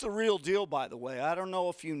she's the real deal, by the way. I don't know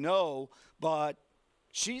if you know, but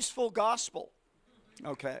she's full gospel,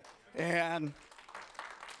 okay? And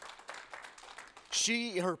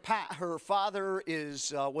her father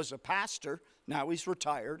was a pastor. Now he's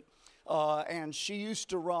retired, and she used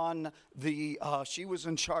to run she was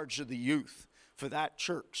in charge of the youth for that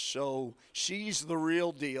church. So she's the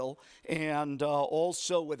real deal. And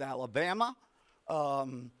also with Alabama,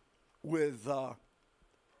 with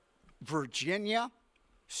Virginia,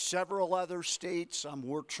 several other states.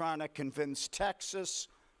 We're trying to convince Texas,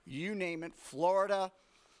 you name it, Florida.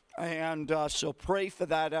 And so pray for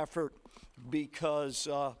that effort, because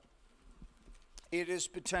it is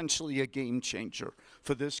potentially a game changer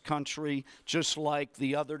for this country, just like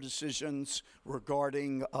the other decisions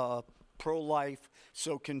regarding pro-life.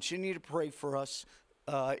 So continue to pray for us.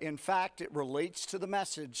 In fact, it relates to the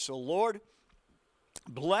message. So Lord,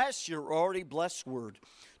 bless your already blessed word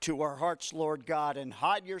to our hearts, Lord God, and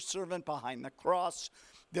hide your servant behind the cross,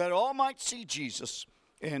 that all might see Jesus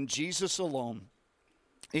and Jesus alone.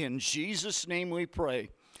 In Jesus' name we pray.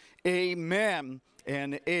 Amen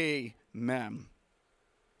and amen.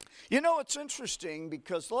 You know, it's interesting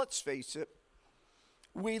because, let's face it,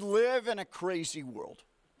 we live in a crazy world.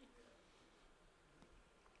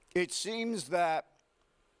 It seems that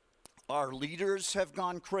our leaders have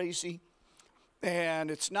gone crazy,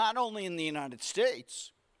 and it's not only in the United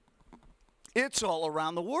States, it's all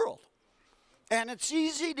around the world. And it's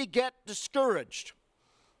easy to get discouraged.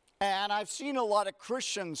 And I've seen a lot of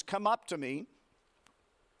Christians come up to me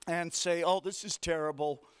and say, oh, this is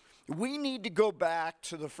terrible. We need to go back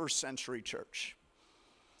to the first century church.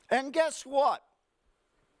 And guess what?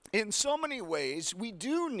 In so many ways, we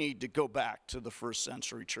do need to go back to the first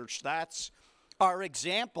century church. That's our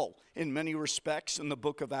example in many respects in the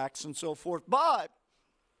book of Acts and so forth. But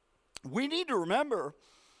we need to remember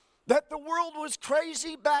that the world was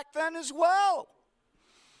crazy back then as well.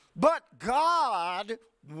 But God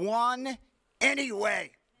won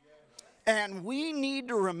anyway. And we need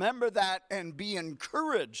to remember that and be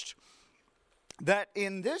encouraged that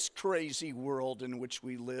in this crazy world in which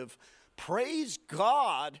we live, praise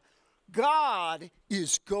God, God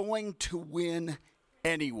is going to win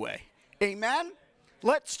anyway. Amen?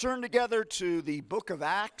 Let's turn together to the book of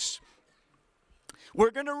Acts.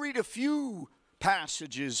 We're going to read a few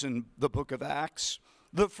passages in the book of Acts.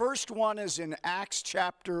 The first one is in Acts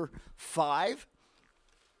chapter 5.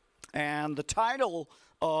 And the title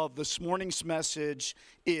of this morning's message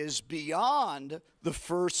is Beyond the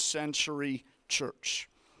First Century Church.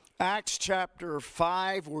 Acts chapter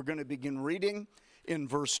 5, we're going to begin reading in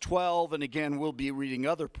verse 12, and again, we'll be reading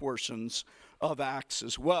other portions of Acts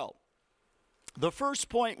as well. The first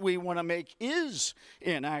point we want to make is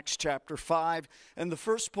in Acts chapter 5, and the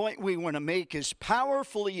first point we want to make is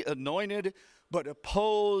powerfully anointed but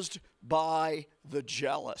opposed by the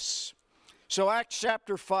jealous. So Acts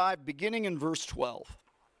chapter 5, beginning in verse 12.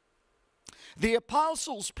 The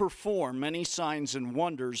apostles performed many signs and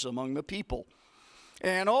wonders among the people,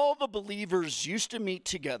 and all the believers used to meet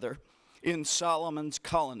together in Solomon's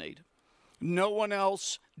colonnade. No one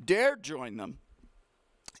else dared join them,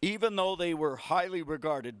 even though they were highly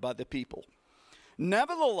regarded by the people.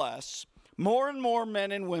 Nevertheless, more and more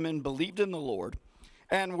men and women believed in the Lord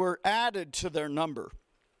and were added to their number.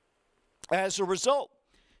 As a result,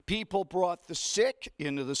 people brought the sick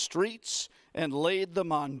into the streets and laid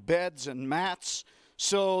them on beds and mats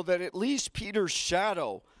so that at least Peter's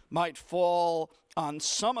shadow might fall on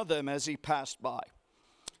some of them as he passed by.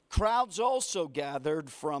 Crowds also gathered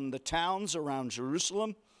from the towns around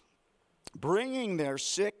Jerusalem, bringing their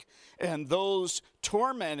sick and those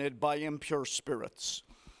tormented by impure spirits,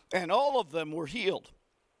 and all of them were healed.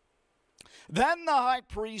 Then the high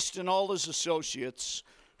priest and all his associates,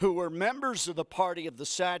 who were members of the party of the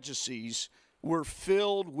Sadducees, were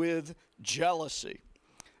filled with jealousy.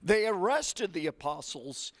 They arrested the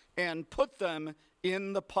apostles and put them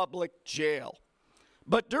in the public jail.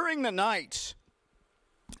 But during the night,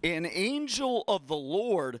 an angel of the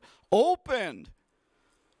Lord opened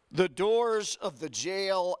the doors of the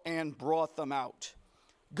jail and brought them out.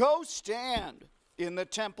 Go stand in the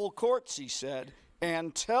temple courts, he said,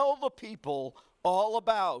 and tell the people all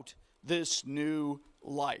about this new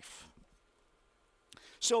life.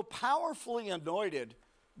 So powerfully anointed,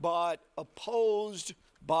 but opposed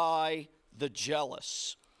by the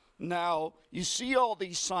jealous. Now, you see all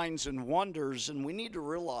these signs and wonders, and we need to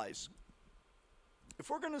realize if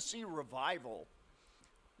we're going to see revival,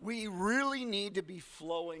 we really need to be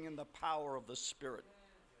flowing in the power of the Spirit.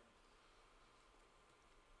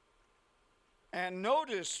 And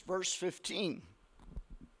notice verse 15.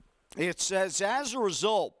 It says, as a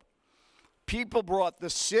result, people brought the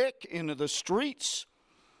sick into the streets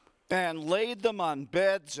and laid them on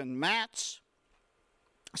beds and mats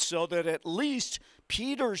so that at least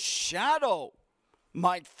Peter's shadow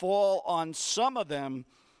might fall on some of them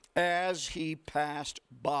as he passed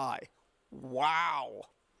by. Wow.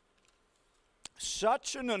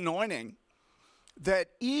 Such an anointing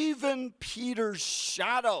that even Peter's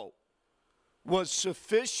shadow was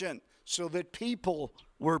sufficient so that people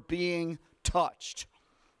were being touched.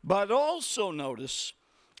 But also notice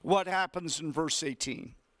what happens in verse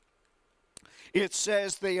 18. It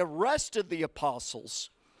says they arrested the apostles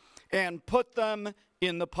and put them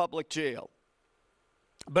in the public jail.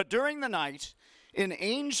 But during the night, an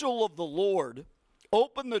angel of the Lord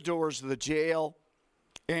opened the doors of the jail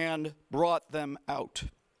and brought them out.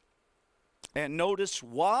 And notice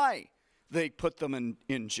why they put them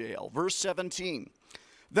in jail. Verse 17.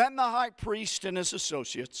 Then the high priest and his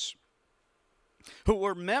associates, who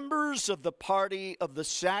were members of the party of the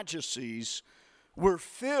Sadducees, were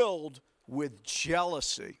filled with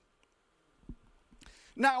jealousy.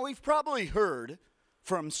 Now, we've probably heard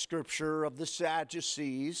from Scripture of the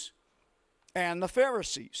Sadducees and the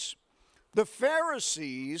Pharisees. The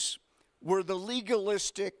Pharisees were the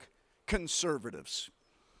legalistic conservatives.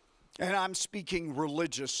 And I'm speaking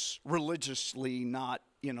religiously, not,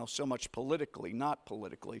 so much politically, not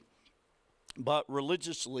politically, but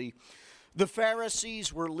religiously. The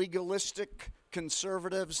Pharisees were legalistic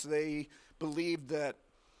conservatives. They believed that,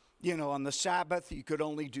 on the Sabbath you could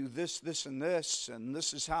only do this, this, and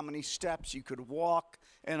this is how many steps you could walk,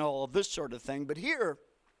 and all of this sort of thing. But here,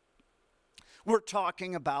 we're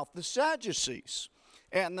talking about the Sadducees.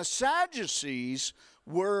 And the Sadducees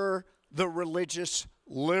were the religious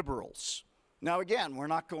liberals. Now, again, we're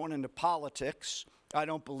not going into politics. I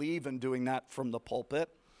don't believe in doing that from the pulpit.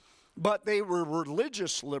 But they were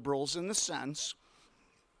religious liberals in the sense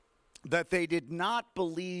that they did not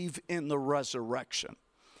believe in the resurrection.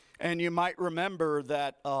 And you might remember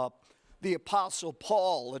that the Apostle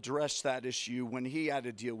Paul addressed that issue when he had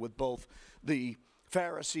to deal with both the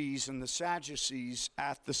Pharisees and the Sadducees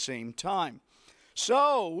at the same time.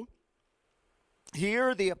 So,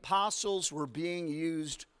 here the apostles were being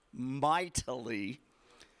used mightily,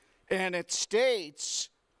 and it states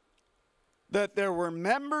that there were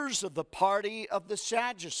members of the party of the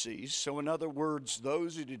Sadducees, so in other words,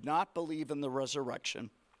 those who did not believe in the resurrection,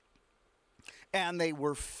 and they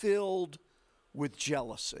were filled with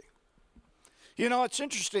jealousy. It's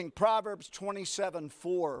interesting, Proverbs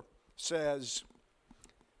 27:4 says,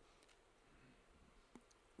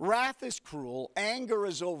 wrath is cruel, anger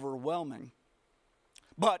is overwhelming,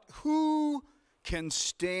 but who can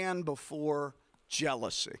stand before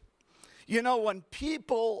jealousy? When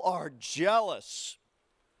people are jealous,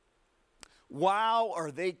 wow, are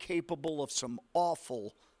they capable of some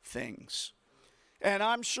awful things. And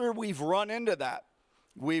I'm sure we've run into that.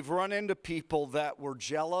 We've run into people that were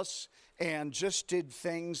jealous and just did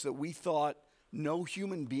things that we thought no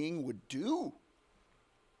human being would do.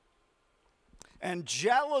 And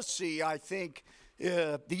jealousy, I think,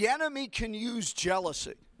 the enemy can use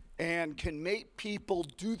jealousy and can make people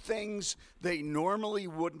do things they normally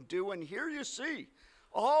wouldn't do. And here you see,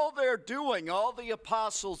 all they're doing, all the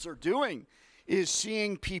apostles are doing, is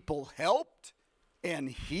seeing people helped and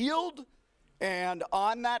healed And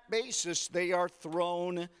on that basis, they are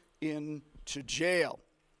thrown into jail.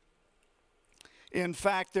 In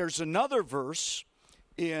fact, there's another verse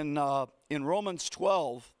in Romans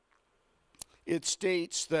 12. It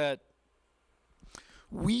states that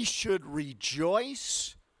we should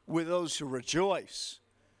rejoice with those who rejoice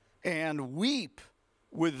and weep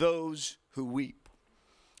with those who weep.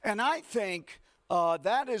 And I think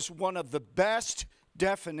that is one of the best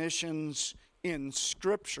definitions in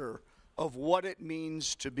Scripture of what it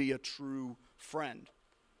means to be a true friend.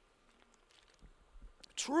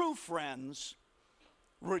 True friends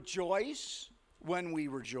rejoice when we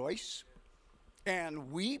rejoice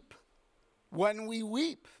and weep when we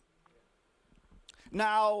weep.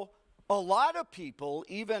 Now, a lot of people,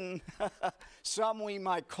 even some we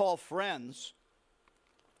might call friends,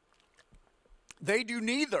 they do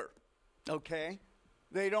neither, okay?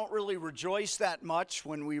 They don't really rejoice that much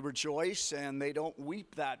when we rejoice, and they don't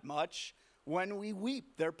weep that much when we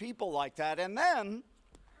weep. They're people like that. And then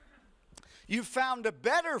you found a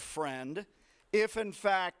better friend if, in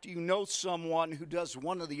fact, you know someone who does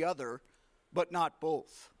one or the other, but not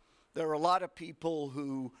both. There are a lot of people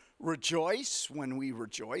who rejoice when we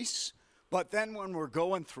rejoice, but then when we're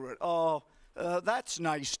going through it, that's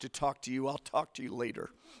nice to talk to you. I'll talk to you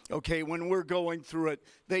later. Okay, when we're going through it,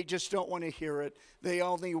 they just don't want to hear it. They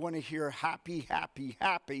only want to hear happy, happy,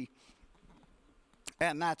 happy.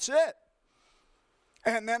 And that's it.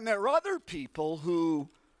 And then there are other people who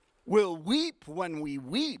will weep when we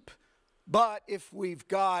weep. But if we've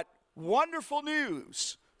got wonderful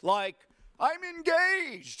news, like I'm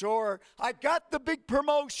engaged or I got the big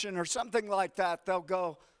promotion or something like that, they'll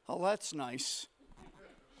go, oh, that's nice.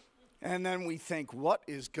 And then we think, what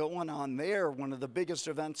is going on there? One of the biggest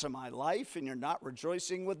events of my life, and you're not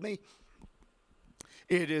rejoicing with me?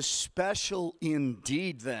 It is special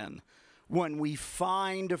indeed then when we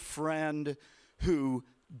find a friend who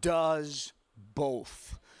does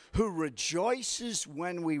both, who rejoices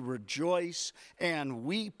when we rejoice and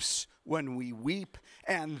weeps when we weep,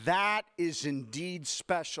 and that is indeed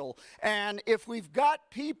special. And if we've got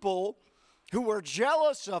people who are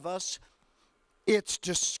jealous of us, it's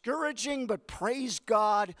discouraging, but praise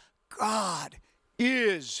God, God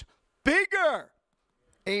is bigger.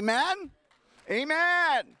 Amen?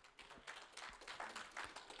 Amen.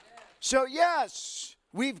 So yes,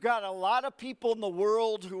 we've got a lot of people in the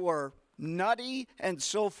world who are nutty and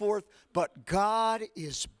so forth, but God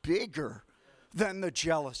is bigger than the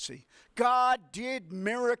jealousy. God did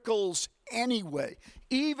miracles anyway,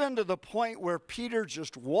 even to the point where Peter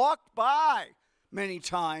just walked by many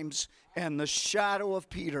times, and the shadow of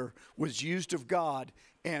Peter was used of God,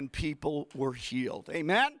 and people were healed.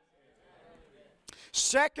 Amen?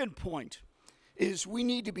 Second point is we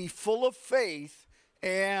need to be full of faith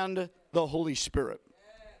and the Holy Spirit.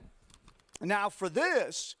 Now for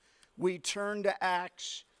this, we turn to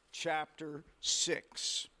Acts chapter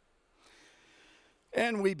 6.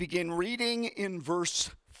 And we begin reading in verse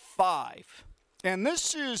 5. And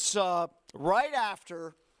this is right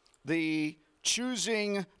after the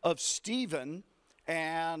choosing of Stephen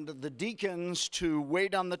and the deacons to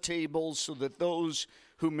wait on the tables so that those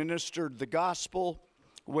who ministered the gospel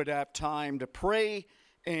would have time to pray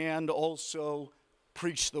and also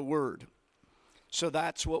preach the word. So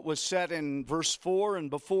that's what was said in verse 4 and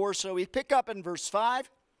before. So we pick up in verse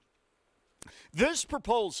 5. This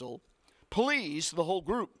proposal pleased the whole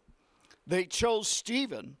group. They chose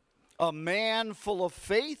Stephen, a man full of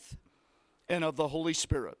faith and of the Holy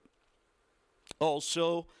Spirit.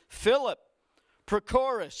 Also Philip,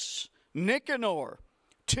 Prochorus, Nicanor,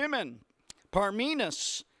 Timon,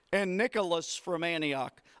 Parmenas, and Nicholas from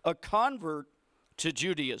Antioch, a convert to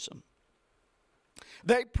Judaism.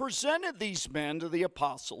 They presented these men to the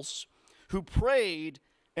apostles, who prayed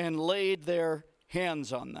and laid their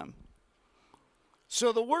hands on them.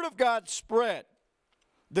 So the word of God spread.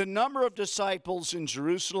 The number of disciples in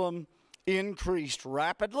Jerusalem increased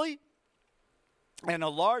rapidly, and a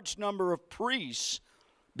large number of priests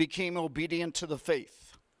became obedient to the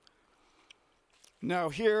faith. Now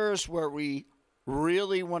here's where we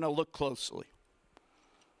really want to look closely.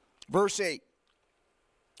 Verse 8.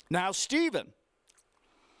 Now Stephen,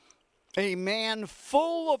 a man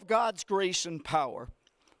full of God's grace and power,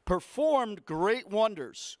 performed great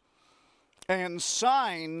wonders and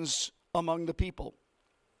signs among the people.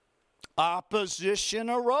 Opposition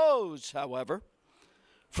arose, however,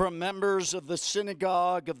 from members of the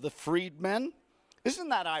synagogue of the freedmen. Isn't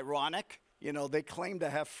that ironic? You know, they claim to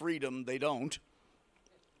have freedom, they don't.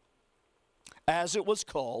 As it was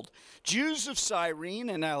called, Jews of Cyrene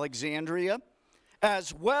and Alexandria,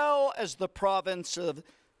 as well as the province of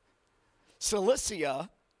Cilicia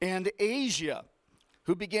and Asia,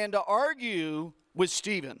 who began to argue with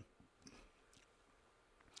Stephen.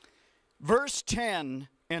 Verse 10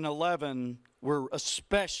 and 11 we're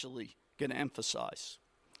especially going to emphasize.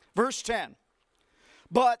 Verse 10,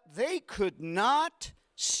 but they could not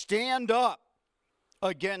stand up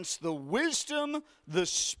against the wisdom the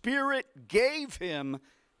Spirit gave him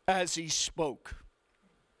as he spoke.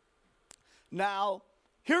 Now,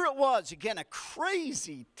 here it was, again, a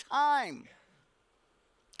crazy time.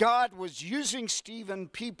 God was using Stephen.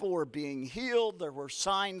 People were being healed. There were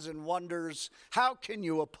signs and wonders. How can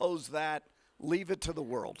you oppose that? Leave it to the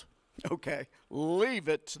world. Okay, leave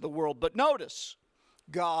it to the world. But notice,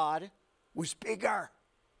 God was bigger.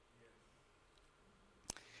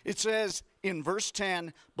 It says in verse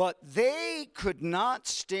 10, but they could not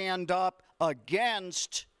stand up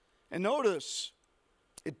against, and notice,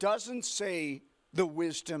 it doesn't say the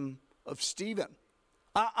wisdom of Stephen.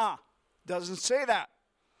 Doesn't say that.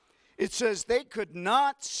 It says they could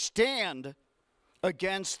not stand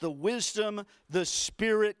against the wisdom the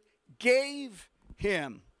Spirit gave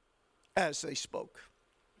him as they spoke.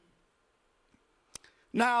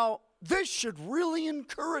 Now, this should really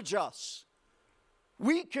encourage us.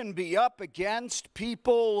 We can be up against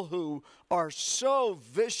people who are so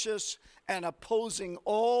vicious and opposing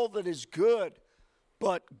all that is good,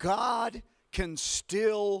 but God can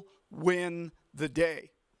still win the day.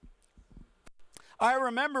 I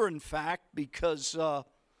remember, in fact, because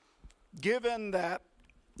given that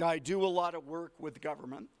I do a lot of work with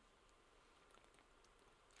government,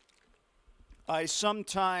 I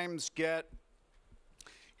sometimes get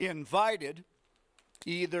invited,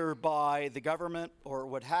 either by the government or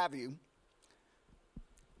what have you,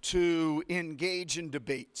 to engage in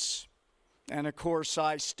debates. And of course,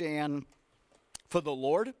 I stand for the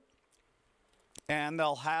Lord, and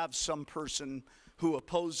they'll have some person who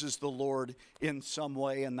opposes the Lord in some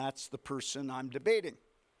way, and that's the person I'm debating.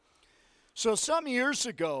 So some years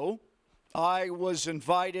ago, I was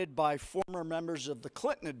invited by former members of the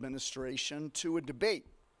Clinton administration to a debate.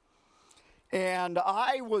 And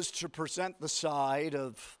I was to present the side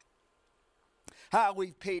of how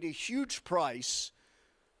we've paid a huge price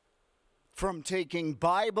from taking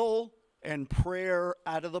Bible and prayer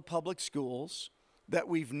out of the public schools, that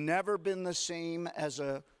we've never been the same as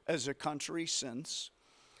a country since,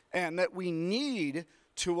 and that we need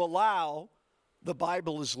to allow the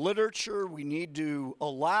Bible as literature. We need to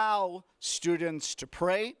allow students to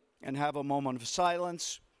pray and have a moment of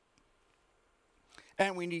silence.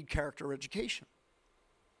 And we need character education.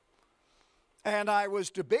 And I was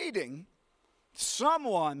debating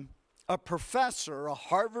someone, a professor, a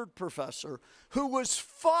Harvard professor, who was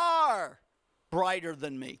far brighter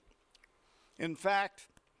than me. In fact,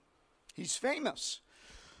 he's famous.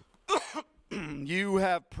 You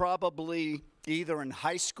have probably, either in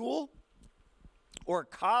high school or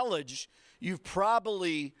college, you've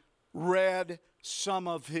probably read some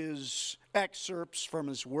of his excerpts from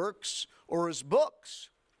his works or his books.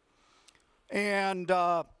 And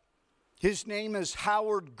his name is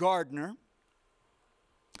Howard Gardner.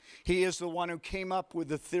 He is the one who came up with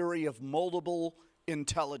the theory of multiple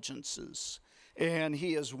intelligences. And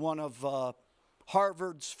he is one of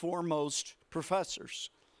Harvard's foremost professors.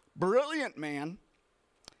 Brilliant man.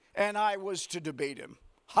 And I was to debate him.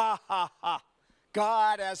 Ha, ha, ha.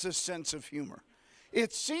 God has a sense of humor.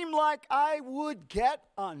 It seemed like I would get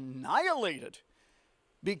annihilated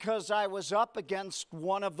because I was up against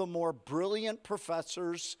one of the more brilliant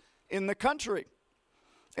professors in the country.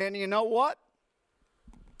 And you know what?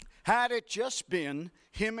 Had it just been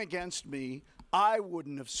him against me, I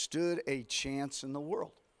wouldn't have stood a chance in the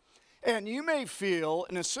world. And you may feel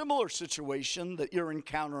in a similar situation that you're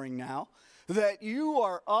encountering now, that you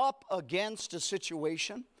are up against a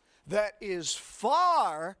situation that is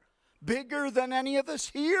far bigger than any of us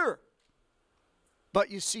here. But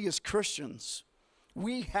you see, as Christians,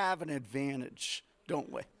 we have an advantage,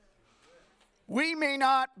 don't we? We may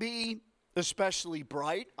not be especially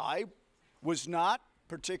bright. I was not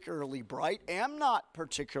particularly bright, am not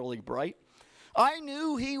particularly bright. I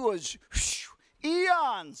knew he was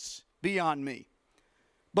eons beyond me.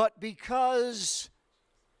 But because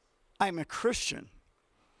I'm a Christian,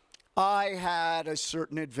 I had a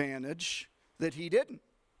certain advantage that he didn't.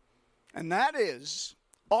 And that is,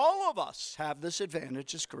 all of us have this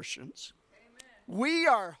advantage as Christians. Amen. We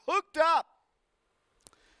are hooked up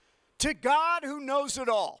to God who knows it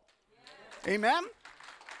all. Yes. Amen?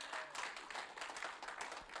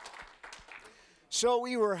 So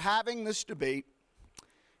we were having this debate,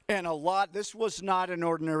 and this was not an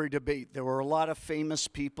ordinary debate. There were a lot of famous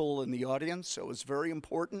people in the audience, so it was very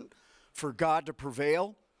important for God to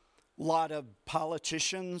prevail. lot of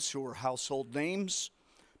politicians who are household names,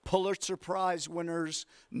 Pulitzer Prize winners,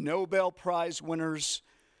 Nobel Prize winners,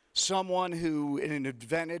 someone who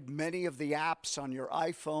invented many of the apps on your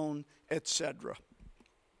iPhone, etc.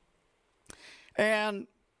 And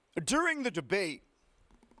during the debate,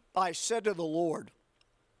 I said to the Lord,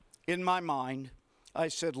 in my mind, I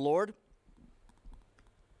said, Lord,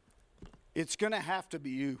 it's going to have to be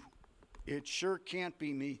you. It sure can't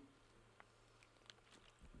be me.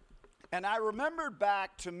 And I remembered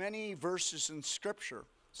back to many verses in Scripture,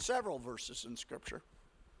 several verses in Scripture,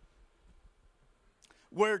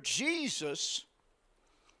 where Jesus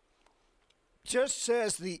just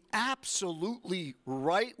says the absolutely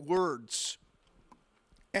right words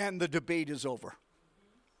and the debate is over.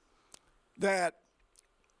 That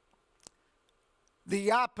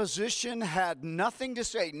the opposition had nothing to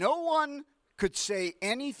say. No one could say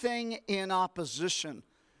anything in opposition.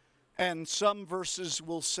 And some verses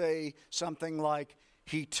will say something like,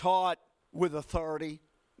 he taught with authority,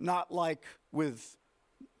 not like with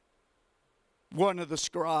one of the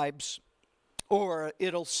scribes. Or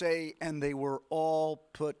it'll say, and they were all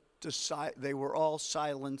put to they were all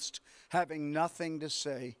silenced, having nothing to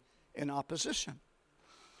say in opposition.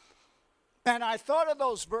 And I thought of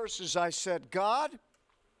those verses. I said, God,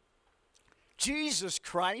 Jesus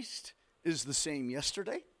Christ is the same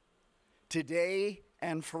yesterday, today,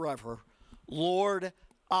 and forever. Lord,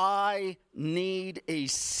 I need a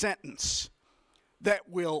sentence that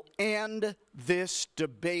will end this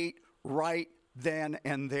debate right then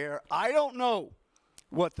and there. I don't know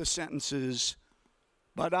what the sentence is,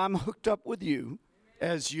 but I'm hooked up with you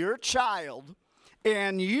as your child,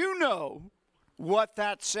 and you know what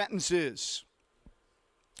that sentence is.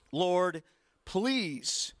 Lord,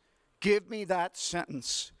 please give me that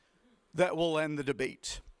sentence that will end the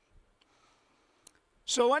debate.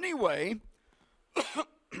 So anyway,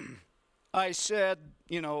 I said,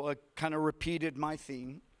 I kind of repeated my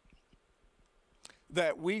theme,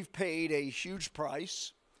 that we've paid a huge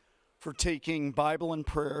price for taking Bible and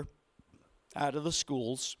prayer out of the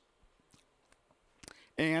schools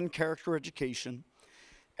and character education.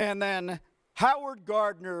 And then Howard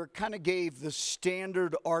Gardner kind of gave the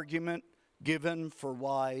standard argument given for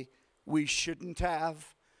why we shouldn't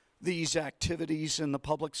have these activities in the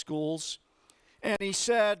public schools. And he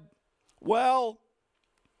said, well,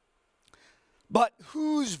 but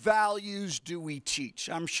whose values do we teach?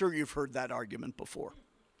 I'm sure you've heard that argument before.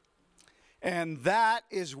 And that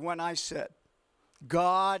is when I said,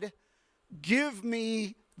 God, give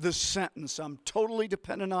me the sentence. I'm totally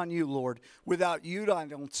dependent on you, Lord. Without you, I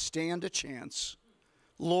don't stand a chance.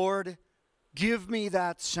 Lord, give me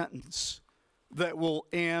that sentence that will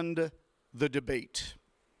end the debate.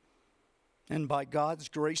 And by God's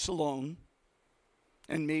grace alone,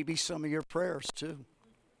 and maybe some of your prayers too,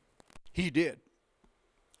 he did.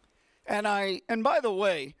 And by the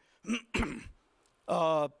way,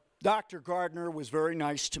 Dr. Gardner was very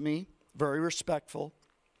nice to me, very respectful.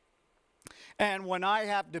 And when I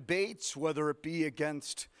have debates, whether it be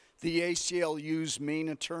against the ACLU's main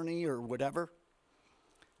attorney or whatever,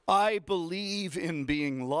 I believe in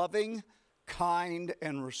being loving, kind,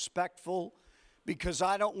 and respectful because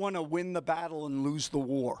I don't want to win the battle and lose the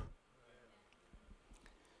war.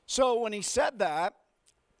 So when he said that,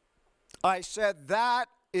 I said that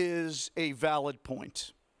is a valid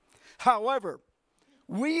point. However,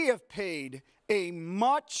 we have paid a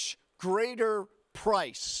much greater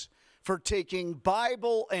price for taking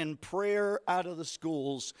Bible and prayer out of the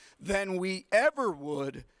schools than we ever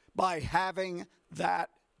would by having that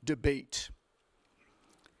debate.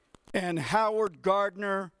 And Howard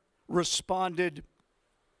Gardner responded,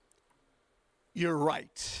 "You're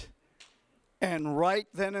right." And right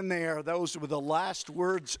then and there, those were the last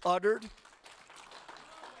words uttered.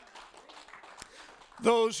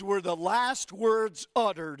 Those were the last words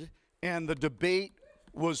uttered, and the debate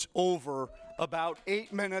was over about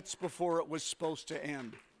 8 minutes before it was supposed to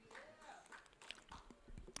end.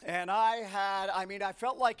 And I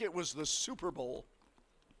felt like it was the Super Bowl,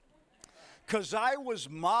 because I was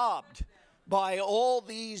mobbed by all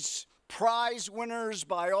these prize winners,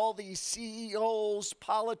 by all these CEOs,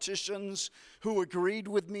 politicians who agreed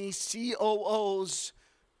with me, COOs.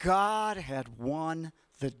 God had won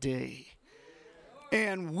the day.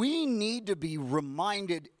 And we need to be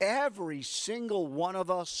reminded, every single one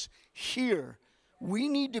of us here, we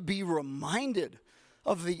need to be reminded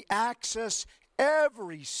of the access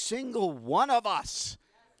every single one of us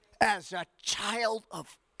as a child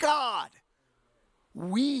of God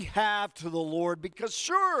we have to the Lord, because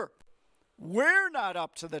sure, we're not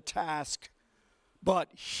up to the task, but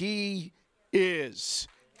He is.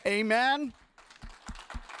 Amen?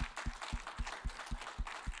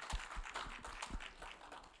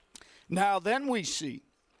 Now then we see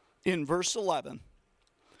in verse 11,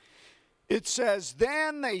 it says,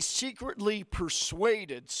 then they secretly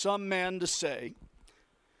persuaded some men to say,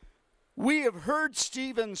 we have heard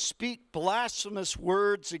Stephen speak blasphemous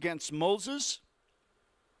words against Moses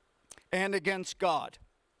and against God.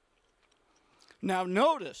 Now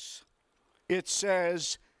notice, it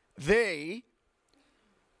says, they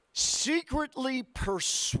secretly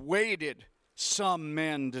persuaded some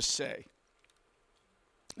men to say.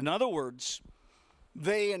 In other words,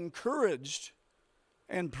 they encouraged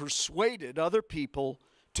and persuaded other people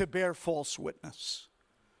to bear false witness,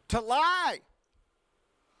 to lie.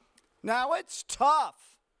 Now, it's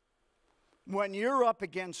tough when you're up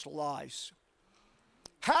against lies.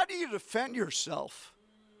 How do you defend yourself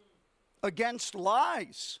against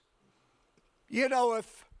lies? You know,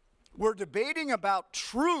 if we're debating about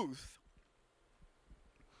truth,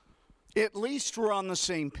 at least we're on the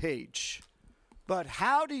same page. But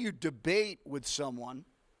how do you debate with someone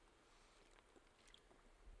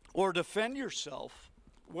or defend yourself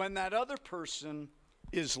when that other person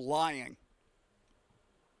is lying?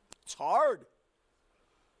 It's hard.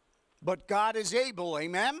 But God is able,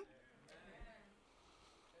 amen?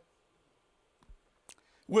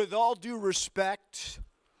 With all due respect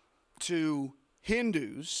to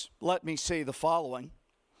Hindus, let me say the following.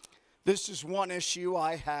 This is one issue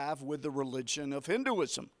I have with the religion of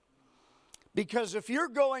Hinduism. Because if you're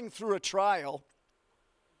going through a trial,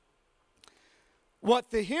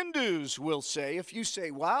 what the Hindus will say, if you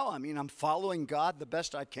say, wow, I mean, I'm following God the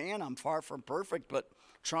best I can, I'm far from perfect, but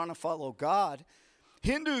trying to follow God,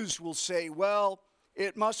 Hindus will say, well,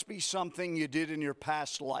 it must be something you did in your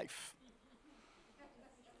past life.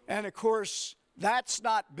 And of course, that's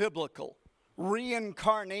not biblical.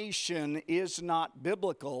 Reincarnation is not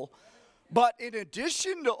biblical. But in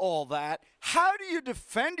addition to all that, how do you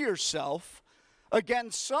defend yourself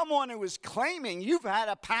against someone who is claiming you've had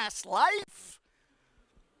a past life?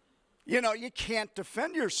 You know, you can't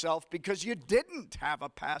defend yourself because you didn't have a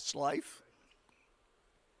past life.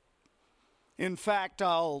 In fact,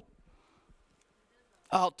 I'll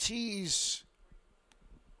tease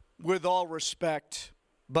with all respect,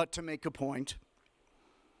 but to make a point,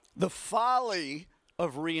 the folly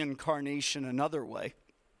of reincarnation another way,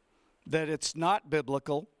 that it's not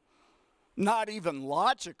biblical, not even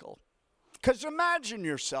logical. Because imagine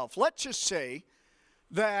yourself, let's just say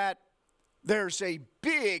that there's a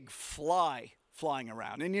big fly flying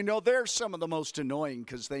around. And you know, they're some of the most annoying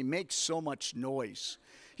because they make so much noise.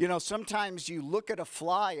 You know, sometimes you look at a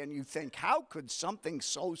fly and you think, how could something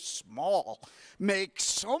so small make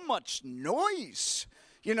so much noise?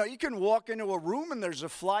 You know, you can walk into a room and there's a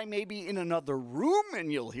fly maybe in another room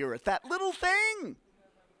and you'll hear it, that little thing.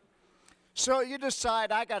 So you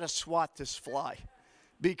decide, I got to swat this fly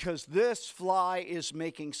because this fly is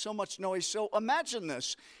making so much noise. So imagine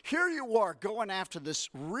this. Here you are going after this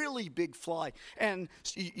really big fly, and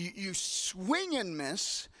you swing and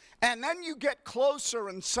miss, and then you get closer,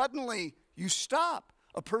 and suddenly you stop.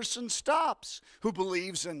 A person stops who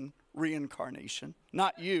believes in reincarnation.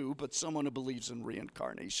 Not you, but someone who believes in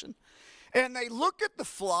reincarnation. And they look at the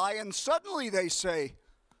fly, and suddenly they say,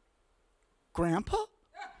 Grandpa?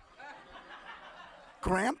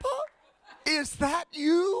 Grandpa? Is that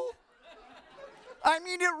you? I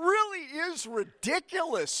mean, it really is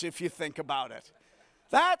ridiculous if you think about it.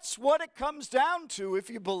 That's what it comes down to if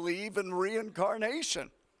you believe in reincarnation.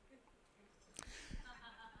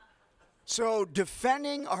 So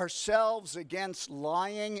defending ourselves against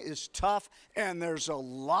lying is tough, and there's a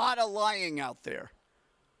lot of lying out there.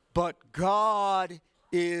 But God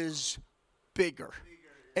is bigger.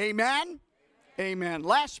 Amen? Amen.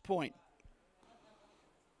 Last point.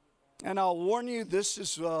 And I'll warn you, this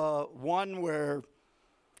is one where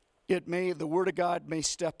the Word of God may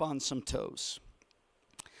step on some toes.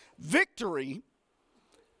 Victory,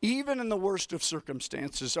 even in the worst of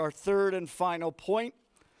circumstances. Our third and final point,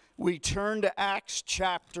 we turn to Acts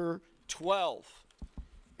chapter 12.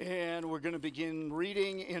 And we're going to begin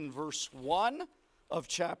reading in verse 1 of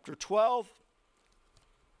chapter 12.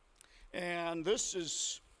 And this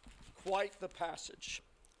is quite the passage.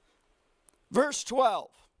 Verse 12.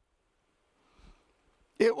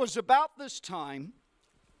 It was about this time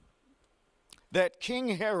that King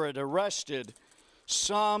Herod arrested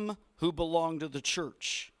some who belonged to the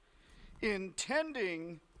church,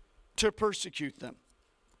 intending to persecute them.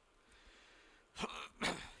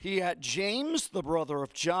 He had James, the brother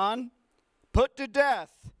of John, put to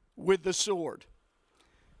death with the sword.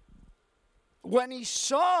 When he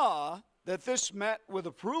saw that this met with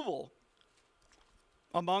approval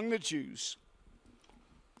among the Jews,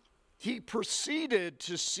 he proceeded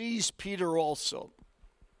to seize Peter also.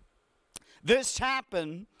 This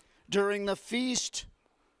happened during the Feast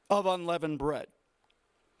of Unleavened Bread.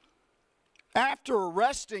 After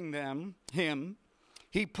arresting him,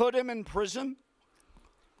 he put him in prison,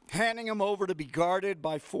 handing him over to be guarded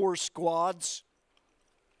by 4 squads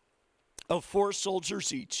of 4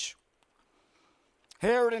 soldiers each.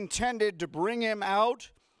 Herod intended to bring him out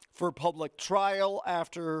for public trial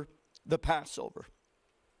after the Passover.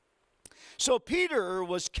 So Peter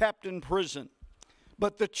was kept in prison,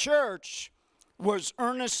 but the church was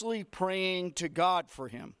earnestly praying to God for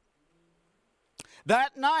him.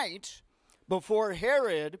 That night, before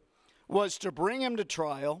Herod was to bring him to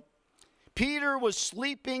trial, Peter was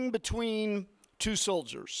sleeping between 2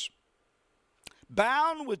 soldiers,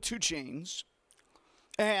 bound with 2 chains,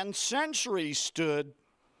 and sentries stood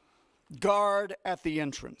guard at the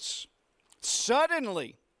entrance.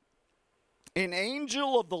 Suddenly, an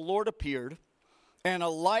angel of the Lord appeared, and a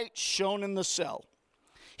light shone in the cell.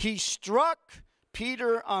 He struck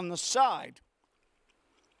Peter on the side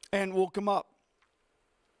and woke him up.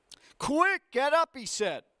 "Quick, get up," he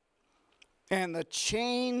said. And the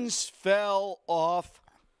chains fell off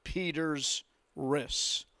Peter's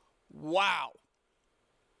wrists. Wow.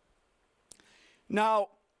 Now,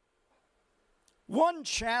 one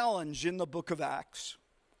challenge in the book of Acts,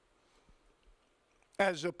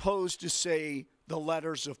 as opposed to, say, the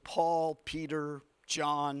letters of Paul, Peter,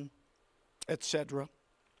 John, etc.,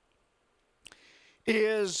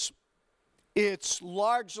 is it's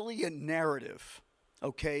largely a narrative,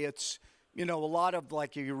 okay? It's, a lot of,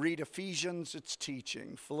 like, you read Ephesians, it's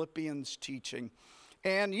teaching, Philippians, teaching.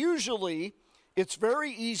 And usually, it's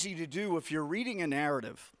very easy to do if you're reading a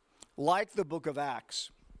narrative, like the book of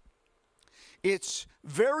Acts. It's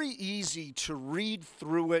very easy to read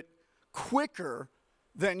through it quicker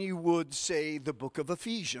than you would, say, the book of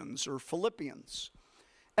Ephesians or Philippians.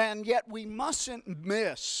 And yet we mustn't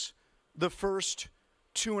miss the first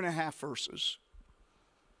 2.5 verses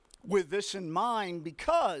with this in mind,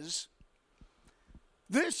 because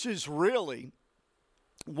this is really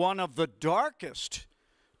one of the darkest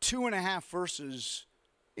 2.5 verses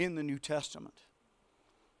in the New Testament.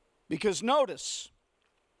 Because notice,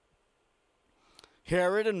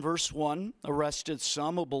 Herod in verse 1 arrested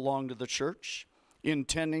some who belonged to the church,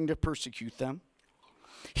 intending to persecute them.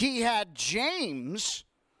 He had James,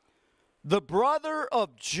 the brother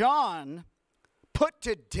of John, put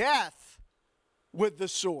to death with the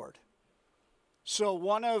sword. So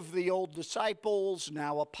one of the old disciples,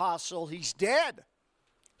 now apostle, he's dead.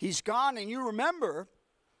 He's gone. And you remember,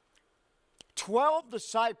 12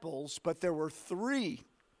 disciples, but there were 3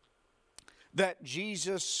 that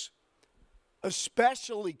Jesus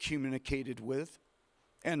especially communicated with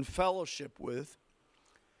and fellowship with: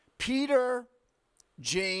 Peter,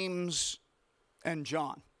 James, and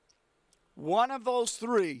John. One of those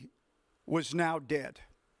 3 was now dead.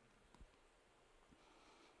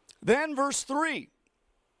 Then verse 3,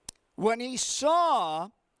 when he saw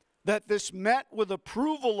that this met with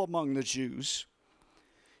approval among the Jews,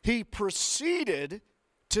 he proceeded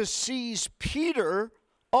to seize Peter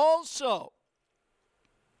also.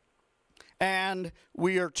 And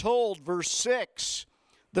we are told, verse 6,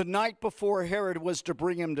 the night before Herod was to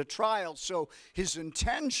bring him to trial. So his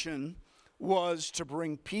intention was to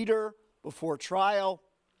bring Peter before trial.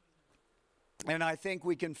 And I think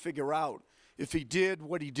we can figure out, if he did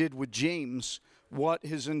what he did with James, what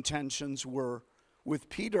his intentions were with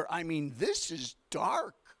Peter. I mean, this is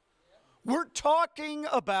dark. We're talking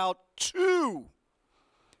about 2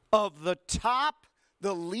 of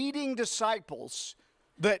the leading disciples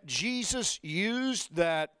that Jesus used,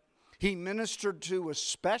 that he ministered to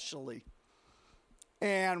especially.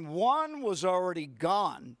 And one was already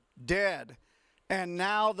gone, dead. And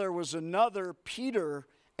now there was another, Peter,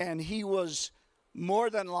 and he was more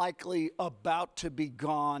than likely about to be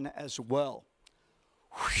gone as well.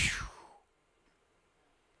 Whew.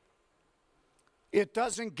 It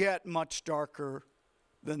doesn't get much darker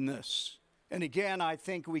than this. And again, I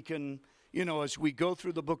think we can, as we go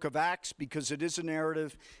through the book of Acts, because it is a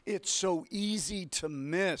narrative, it's so easy to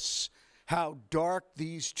miss how dark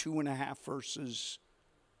these 2.5 verses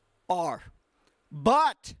are.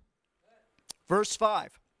 But, verse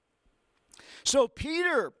 5. So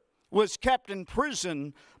Peter was kept in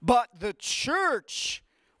prison, but the church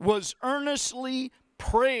was earnestly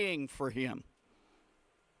praying for him.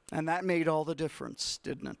 And that made all the difference,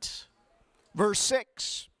 didn't it? Verse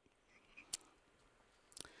 6.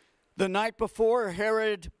 The night before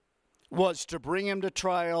Herod was to bring him to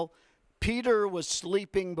trial, Peter was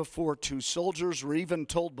sleeping before 2 soldiers. We're even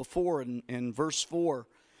told before in verse 4,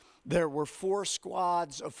 there were 4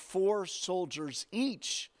 squads of 4 soldiers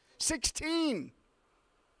each. 16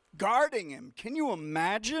 guarding him. Can you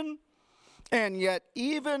imagine? And yet,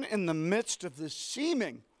 even in the midst of this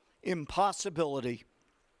seeming impossibility,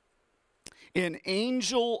 an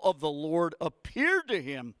angel of the Lord appeared to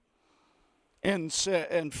him and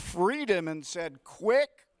freed him and said,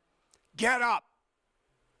 "Quick, get up."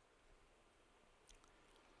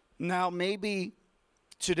 Now, maybe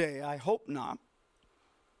today, I hope not,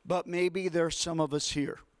 but maybe there's some of us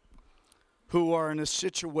here who are in a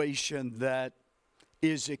situation that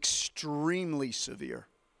is extremely severe,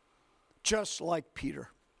 just like Peter.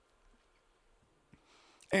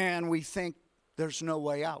 And we think there's no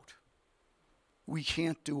way out. We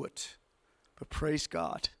can't do it. But praise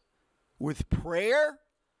God, with prayer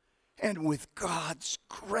and with God's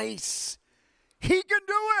grace, he can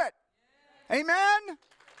do it. Amen?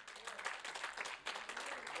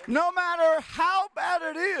 No matter how bad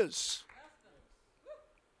it is.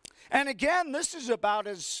 And again, this is about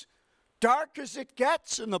as dark as it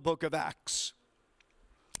gets in the book of Acts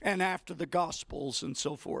and after the Gospels and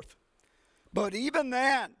so forth. But even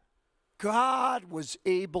then, God was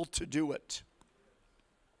able to do it.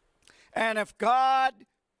 And if God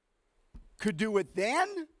could do it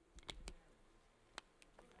then,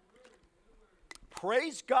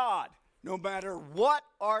 praise God, no matter what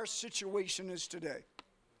our situation is today,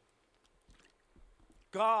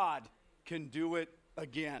 God can do it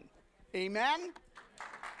again. Amen?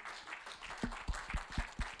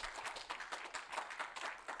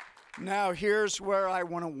 Now, here's where I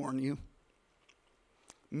want to warn you.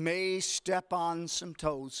 May step on some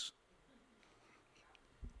toes.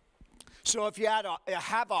 So if you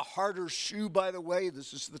have a harder shoe, by the way,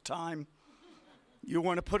 this is the time you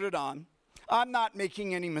want to put it on. I'm not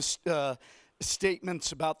making any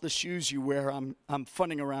statements about the shoes you wear. I'm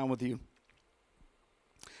funning around with you.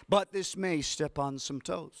 But this may step on some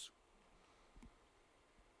toes.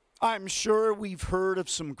 I'm sure we've heard of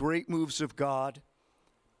some great moves of God,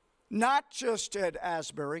 not just at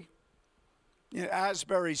Asbury. You know,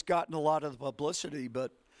 Asbury's gotten a lot of the publicity,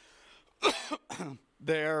 but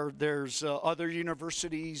there's other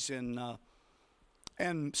universities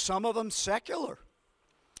and some of them secular,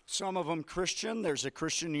 some of them Christian. There's a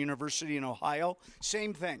Christian university in Ohio.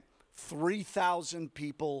 Same thing, 3,000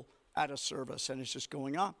 people at a service, and it's just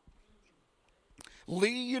going on.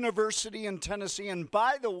 Lee University in Tennessee, and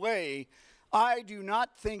by the way, I do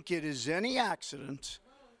not think it is any accident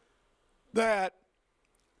that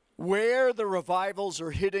where the revivals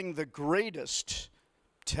are hitting the greatest,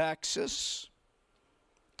 Texas,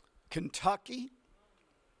 Kentucky,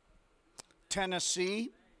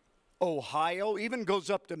 Tennessee, Ohio, even goes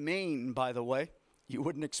up to Maine, by the way. You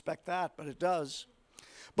wouldn't expect that, but it does.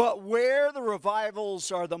 But where the revivals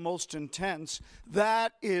are the most intense,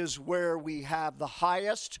 that is where we have the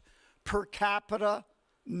highest per capita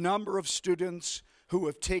number of students who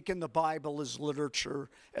have taken the Bible as literature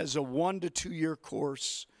as a 1 to 2 year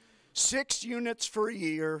course. 6 units for a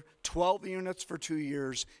year, 12 units for 2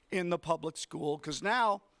 years in the public school. Because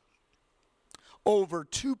now, over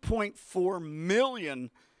 2.4 million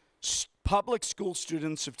public school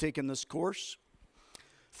students have taken this course.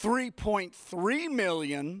 3.3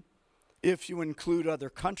 million if you include other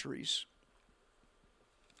countries.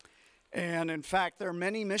 And in fact, there are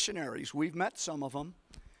many missionaries. We've met some of them.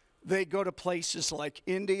 They go to places like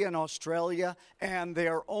India and Australia, and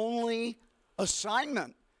their only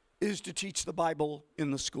assignment is to teach the Bible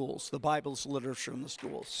in the schools, the Bible's literature in the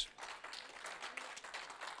schools.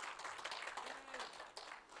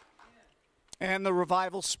 And the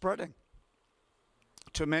revival's spreading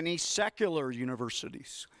to many secular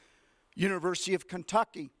universities. University of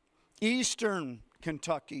Kentucky, Eastern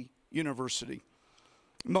Kentucky University.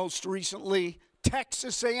 Most recently,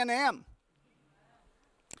 Texas A&M.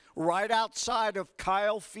 Right outside of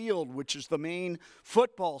Kyle Field, which is the main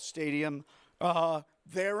football stadium,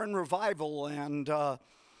 they're in revival, and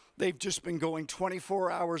they've just been going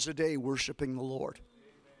 24 hours a day worshiping the Lord.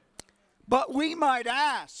 But we might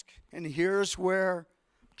ask, and here's where,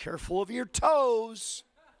 careful of your toes,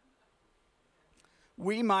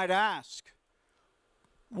 we might ask,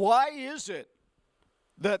 why is it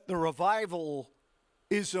that the revival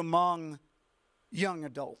is among young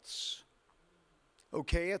adults?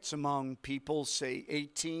 Okay, it's among people, say,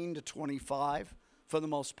 18 to 25 for the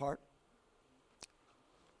most part.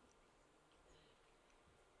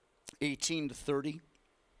 18 to 30.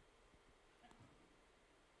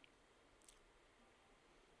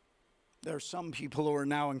 There are some people who are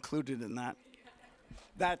now included in that.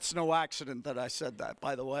 That's no accident that I said that,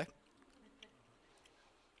 by the way.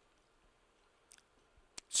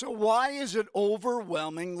 So why is it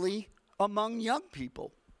overwhelmingly among young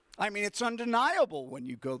people? I mean, it's undeniable when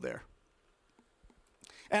you go there.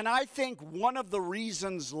 And I think one of the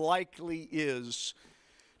reasons likely is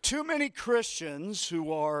too many Christians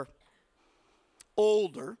who are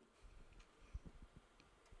older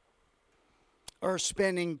are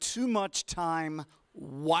spending too much time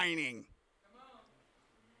whining.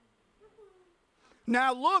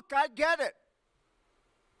 Now, look, I get it.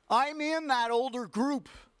 I'm in that older group.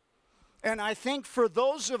 And I think for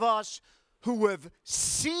those of us who have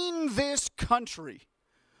seen this country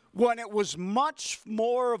when it was much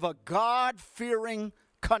more of a God-fearing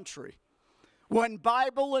country, when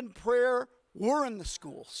Bible and prayer were in the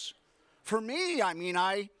schools. For me,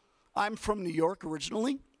 I'm from New York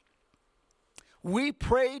originally. We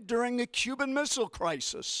prayed during the Cuban Missile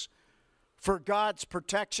Crisis for God's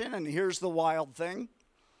protection, and here's the wild thing.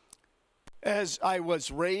 As I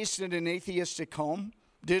was raised in an atheistic home,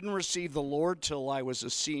 didn't receive the Lord till I was a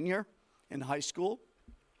senior in high school,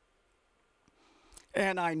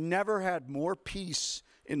 and I never had more peace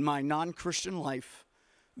in my non-Christian life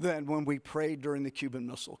than when we prayed during the Cuban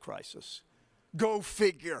Missile Crisis. Go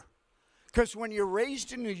figure. Because when you're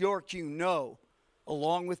raised in New York, you know,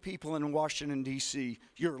 along with people in Washington, D.C.,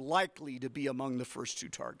 you're likely to be among the first two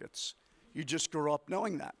targets. You just grow up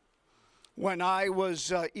knowing that. When I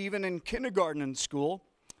was even in kindergarten and school,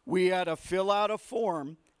 we had to fill out a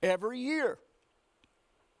form every year,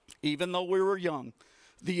 even though we were young.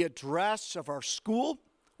 The address of our school,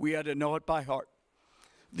 we had to know it by heart.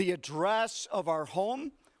 The address of our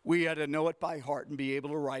home, we had to know it by heart and be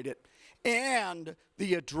able to write it. And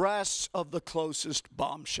the address of the closest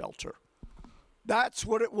bomb shelter. That's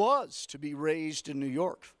what it was to be raised in New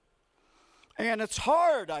York. And it's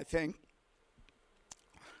hard, I think,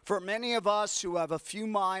 for many of us who have a few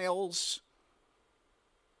miles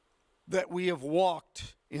that we have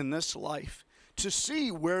walked in this life to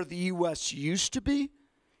see where the U.S. used to be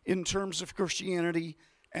in terms of Christianity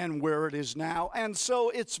and where it is now. And so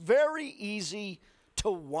it's very easy to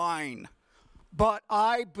whine. But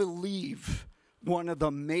I believe one of the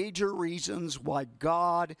major reasons why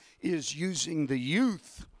God is using the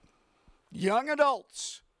youth, young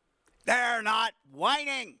adults, they're not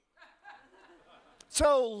whining.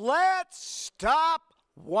 So let's stop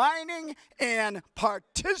whining and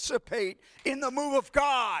participate in the move of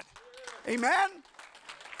God. Amen?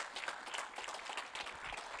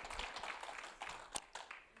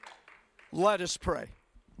 Let us pray.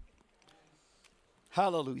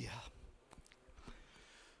 Hallelujah.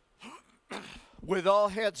 With all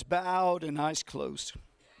heads bowed and eyes closed,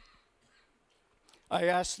 I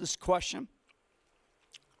ask this question.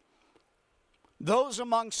 Those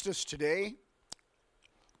amongst us today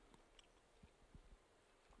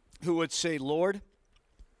who would say, Lord,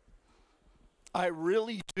 I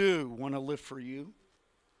really do want to live for you.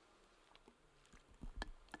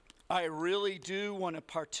 I really do want to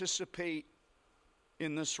participate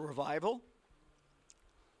in this revival.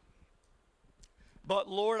 But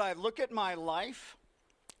Lord, I look at my life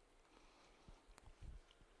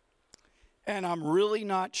and I'm really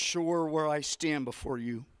not sure where I stand before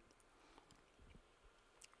you.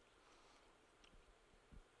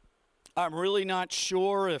 I'm really not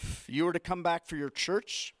sure if you were to come back for your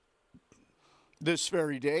church this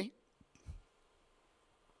very day,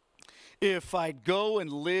 if I'd go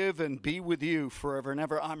and live and be with you forever and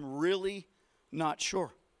ever. I'm really not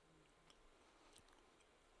sure.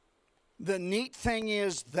 The neat thing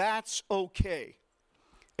is that's okay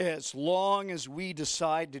as long as we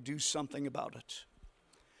decide to do something about it.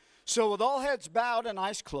 So with all heads bowed and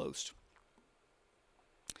eyes closed,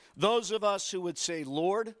 those of us who would say,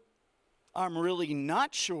 Lord, I'm really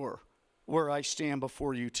not sure where I stand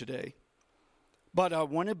before you today, but I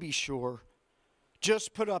want to be sure,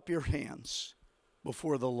 just put up your hands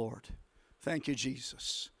before the Lord. Thank you,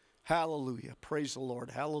 Jesus. Hallelujah. Praise the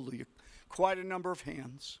Lord. Hallelujah. Quite a number of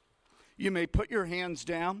hands. You may put your hands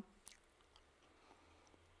down.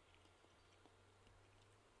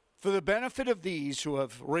 For the benefit of these who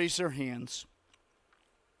have raised their hands,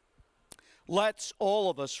 let's all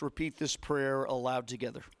of us repeat this prayer aloud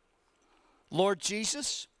together. Lord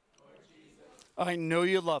Jesus, I know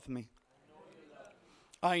you love me.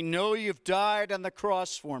 I know you've died on the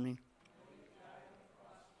cross for me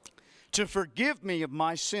to forgive me of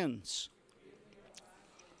my sins.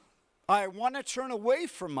 I want to turn away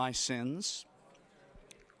from my sins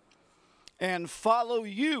and follow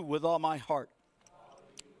you with all my heart.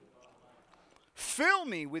 Fill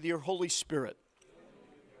me with your Holy Spirit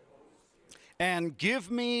and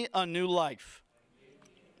give me a new life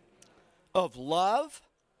of love,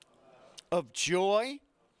 of joy,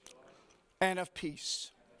 and of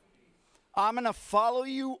peace. I'm going to follow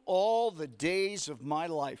you all the days of my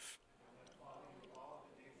life.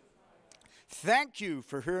 Thank you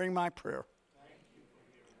for hearing my prayer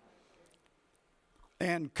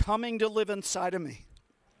and coming to live inside of me.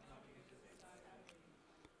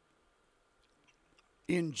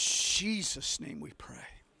 In Jesus' name we pray.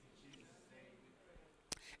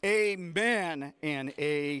 Amen and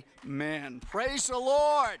amen. Praise the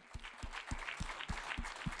Lord.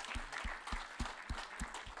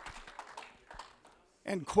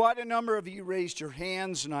 And quite a number of you raised your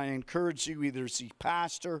hands, and I encourage you either as the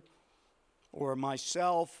pastor or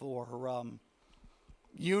myself or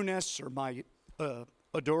Eunice or my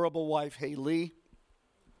adorable wife, Haley,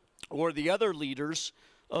 or the other leaders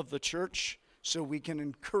of the church, so we can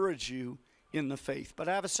encourage you in the faith. But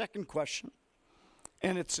I have a second question,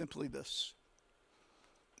 and it's simply this.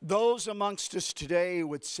 Those amongst us today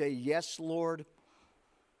would say, yes, Lord,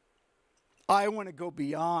 I want to go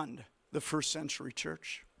beyond the first century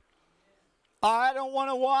church. I don't want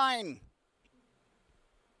to whine.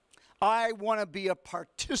 I want to be a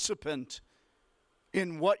participant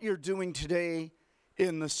in what you're doing today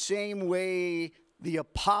in the same way the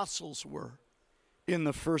apostles were in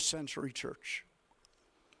the first century church.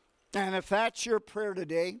 And if that's your prayer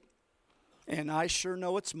today, and I sure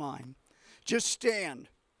know it's mine, just stand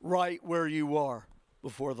right where you are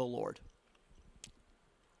before the Lord.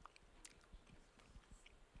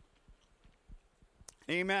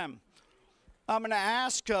 Amen. I'm going to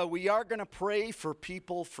ask, we are going to pray for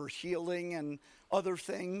people for healing and other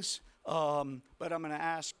things, but I'm going to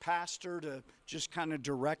ask Pastor to just kind of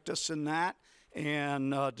direct us in that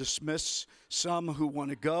and dismiss some who want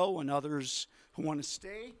to go and others who want to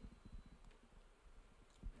stay.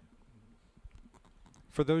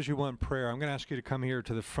 For those who want prayer, I'm going to ask you to come here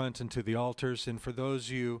to the front and to the altars. And for those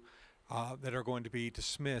of you that are going to be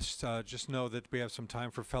dismissed, just know that we have some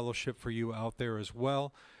time for fellowship for you out there as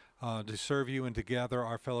well, to serve you and to gather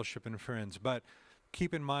our fellowship and friends. But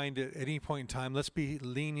keep in mind at any point in time, let's be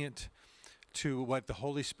lenient to what the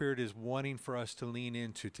Holy Spirit is wanting for us to lean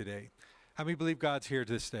into today. How many believe God's here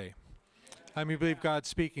this day? How many believe God's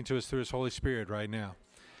speaking to us through His Holy Spirit right now?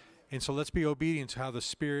 And so let's be obedient to how the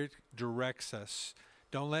Spirit directs us.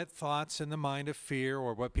 Don't let thoughts in the mind of fear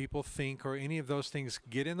or what people think or any of those things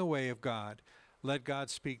get in the way of God. Let God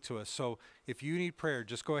speak to us. So if you need prayer,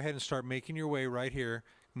 just go ahead and start making your way right here.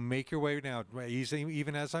 Make your way now,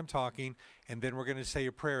 even as I'm talking, and then we're going to say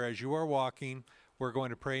a prayer as you are walking. We're going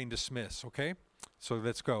to pray and dismiss, okay? So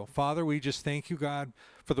let's go. Father, we just thank you, God,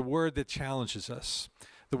 for the word that challenges us,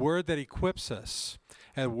 the word that equips us,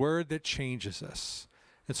 and a word that changes us.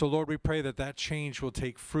 And so, Lord, we pray that that change will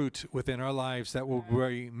take fruit within our lives, that will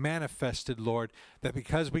be manifested, Lord, that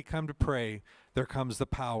because we come to pray, there comes the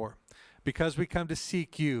power. Because we come to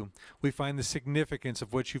seek you, we find the significance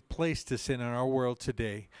of what you've placed us in our world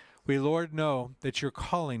today. We, Lord, know that you're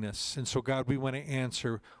calling us. And so, God, we want to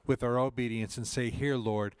answer with our obedience and say, here,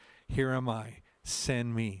 Lord, here am I.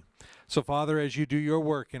 Send me. So, Father, as you do your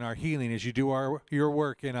work in our healing, as you do your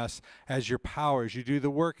work in us, as your power, as you do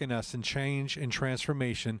the work in us in change and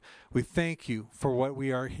transformation, we thank you for what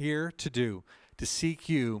we are here to do, to seek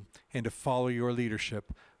you and to follow your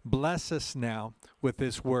leadership. Bless us now with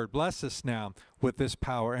this word. Bless us now with this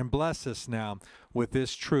power. And bless us now with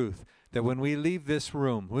this truth, that when we leave this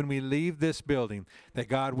room, when we leave this building, that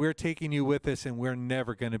God, we're taking you with us and we're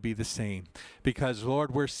never going to be the same. Because,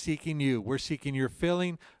 Lord, we're seeking you. We're seeking your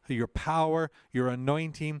filling, your power, your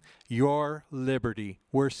anointing, your liberty.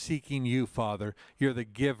 We're seeking you, Father. You're the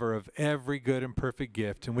giver of every good and perfect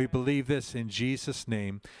gift. And we believe this in Jesus'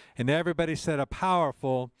 name. And everybody said a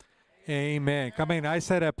powerful amen. Come in. I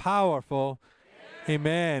said a powerful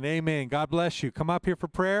amen. Amen. God bless you. Come up here for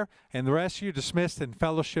prayer, and the rest of you dismissed and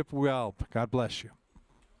fellowship well. God bless you.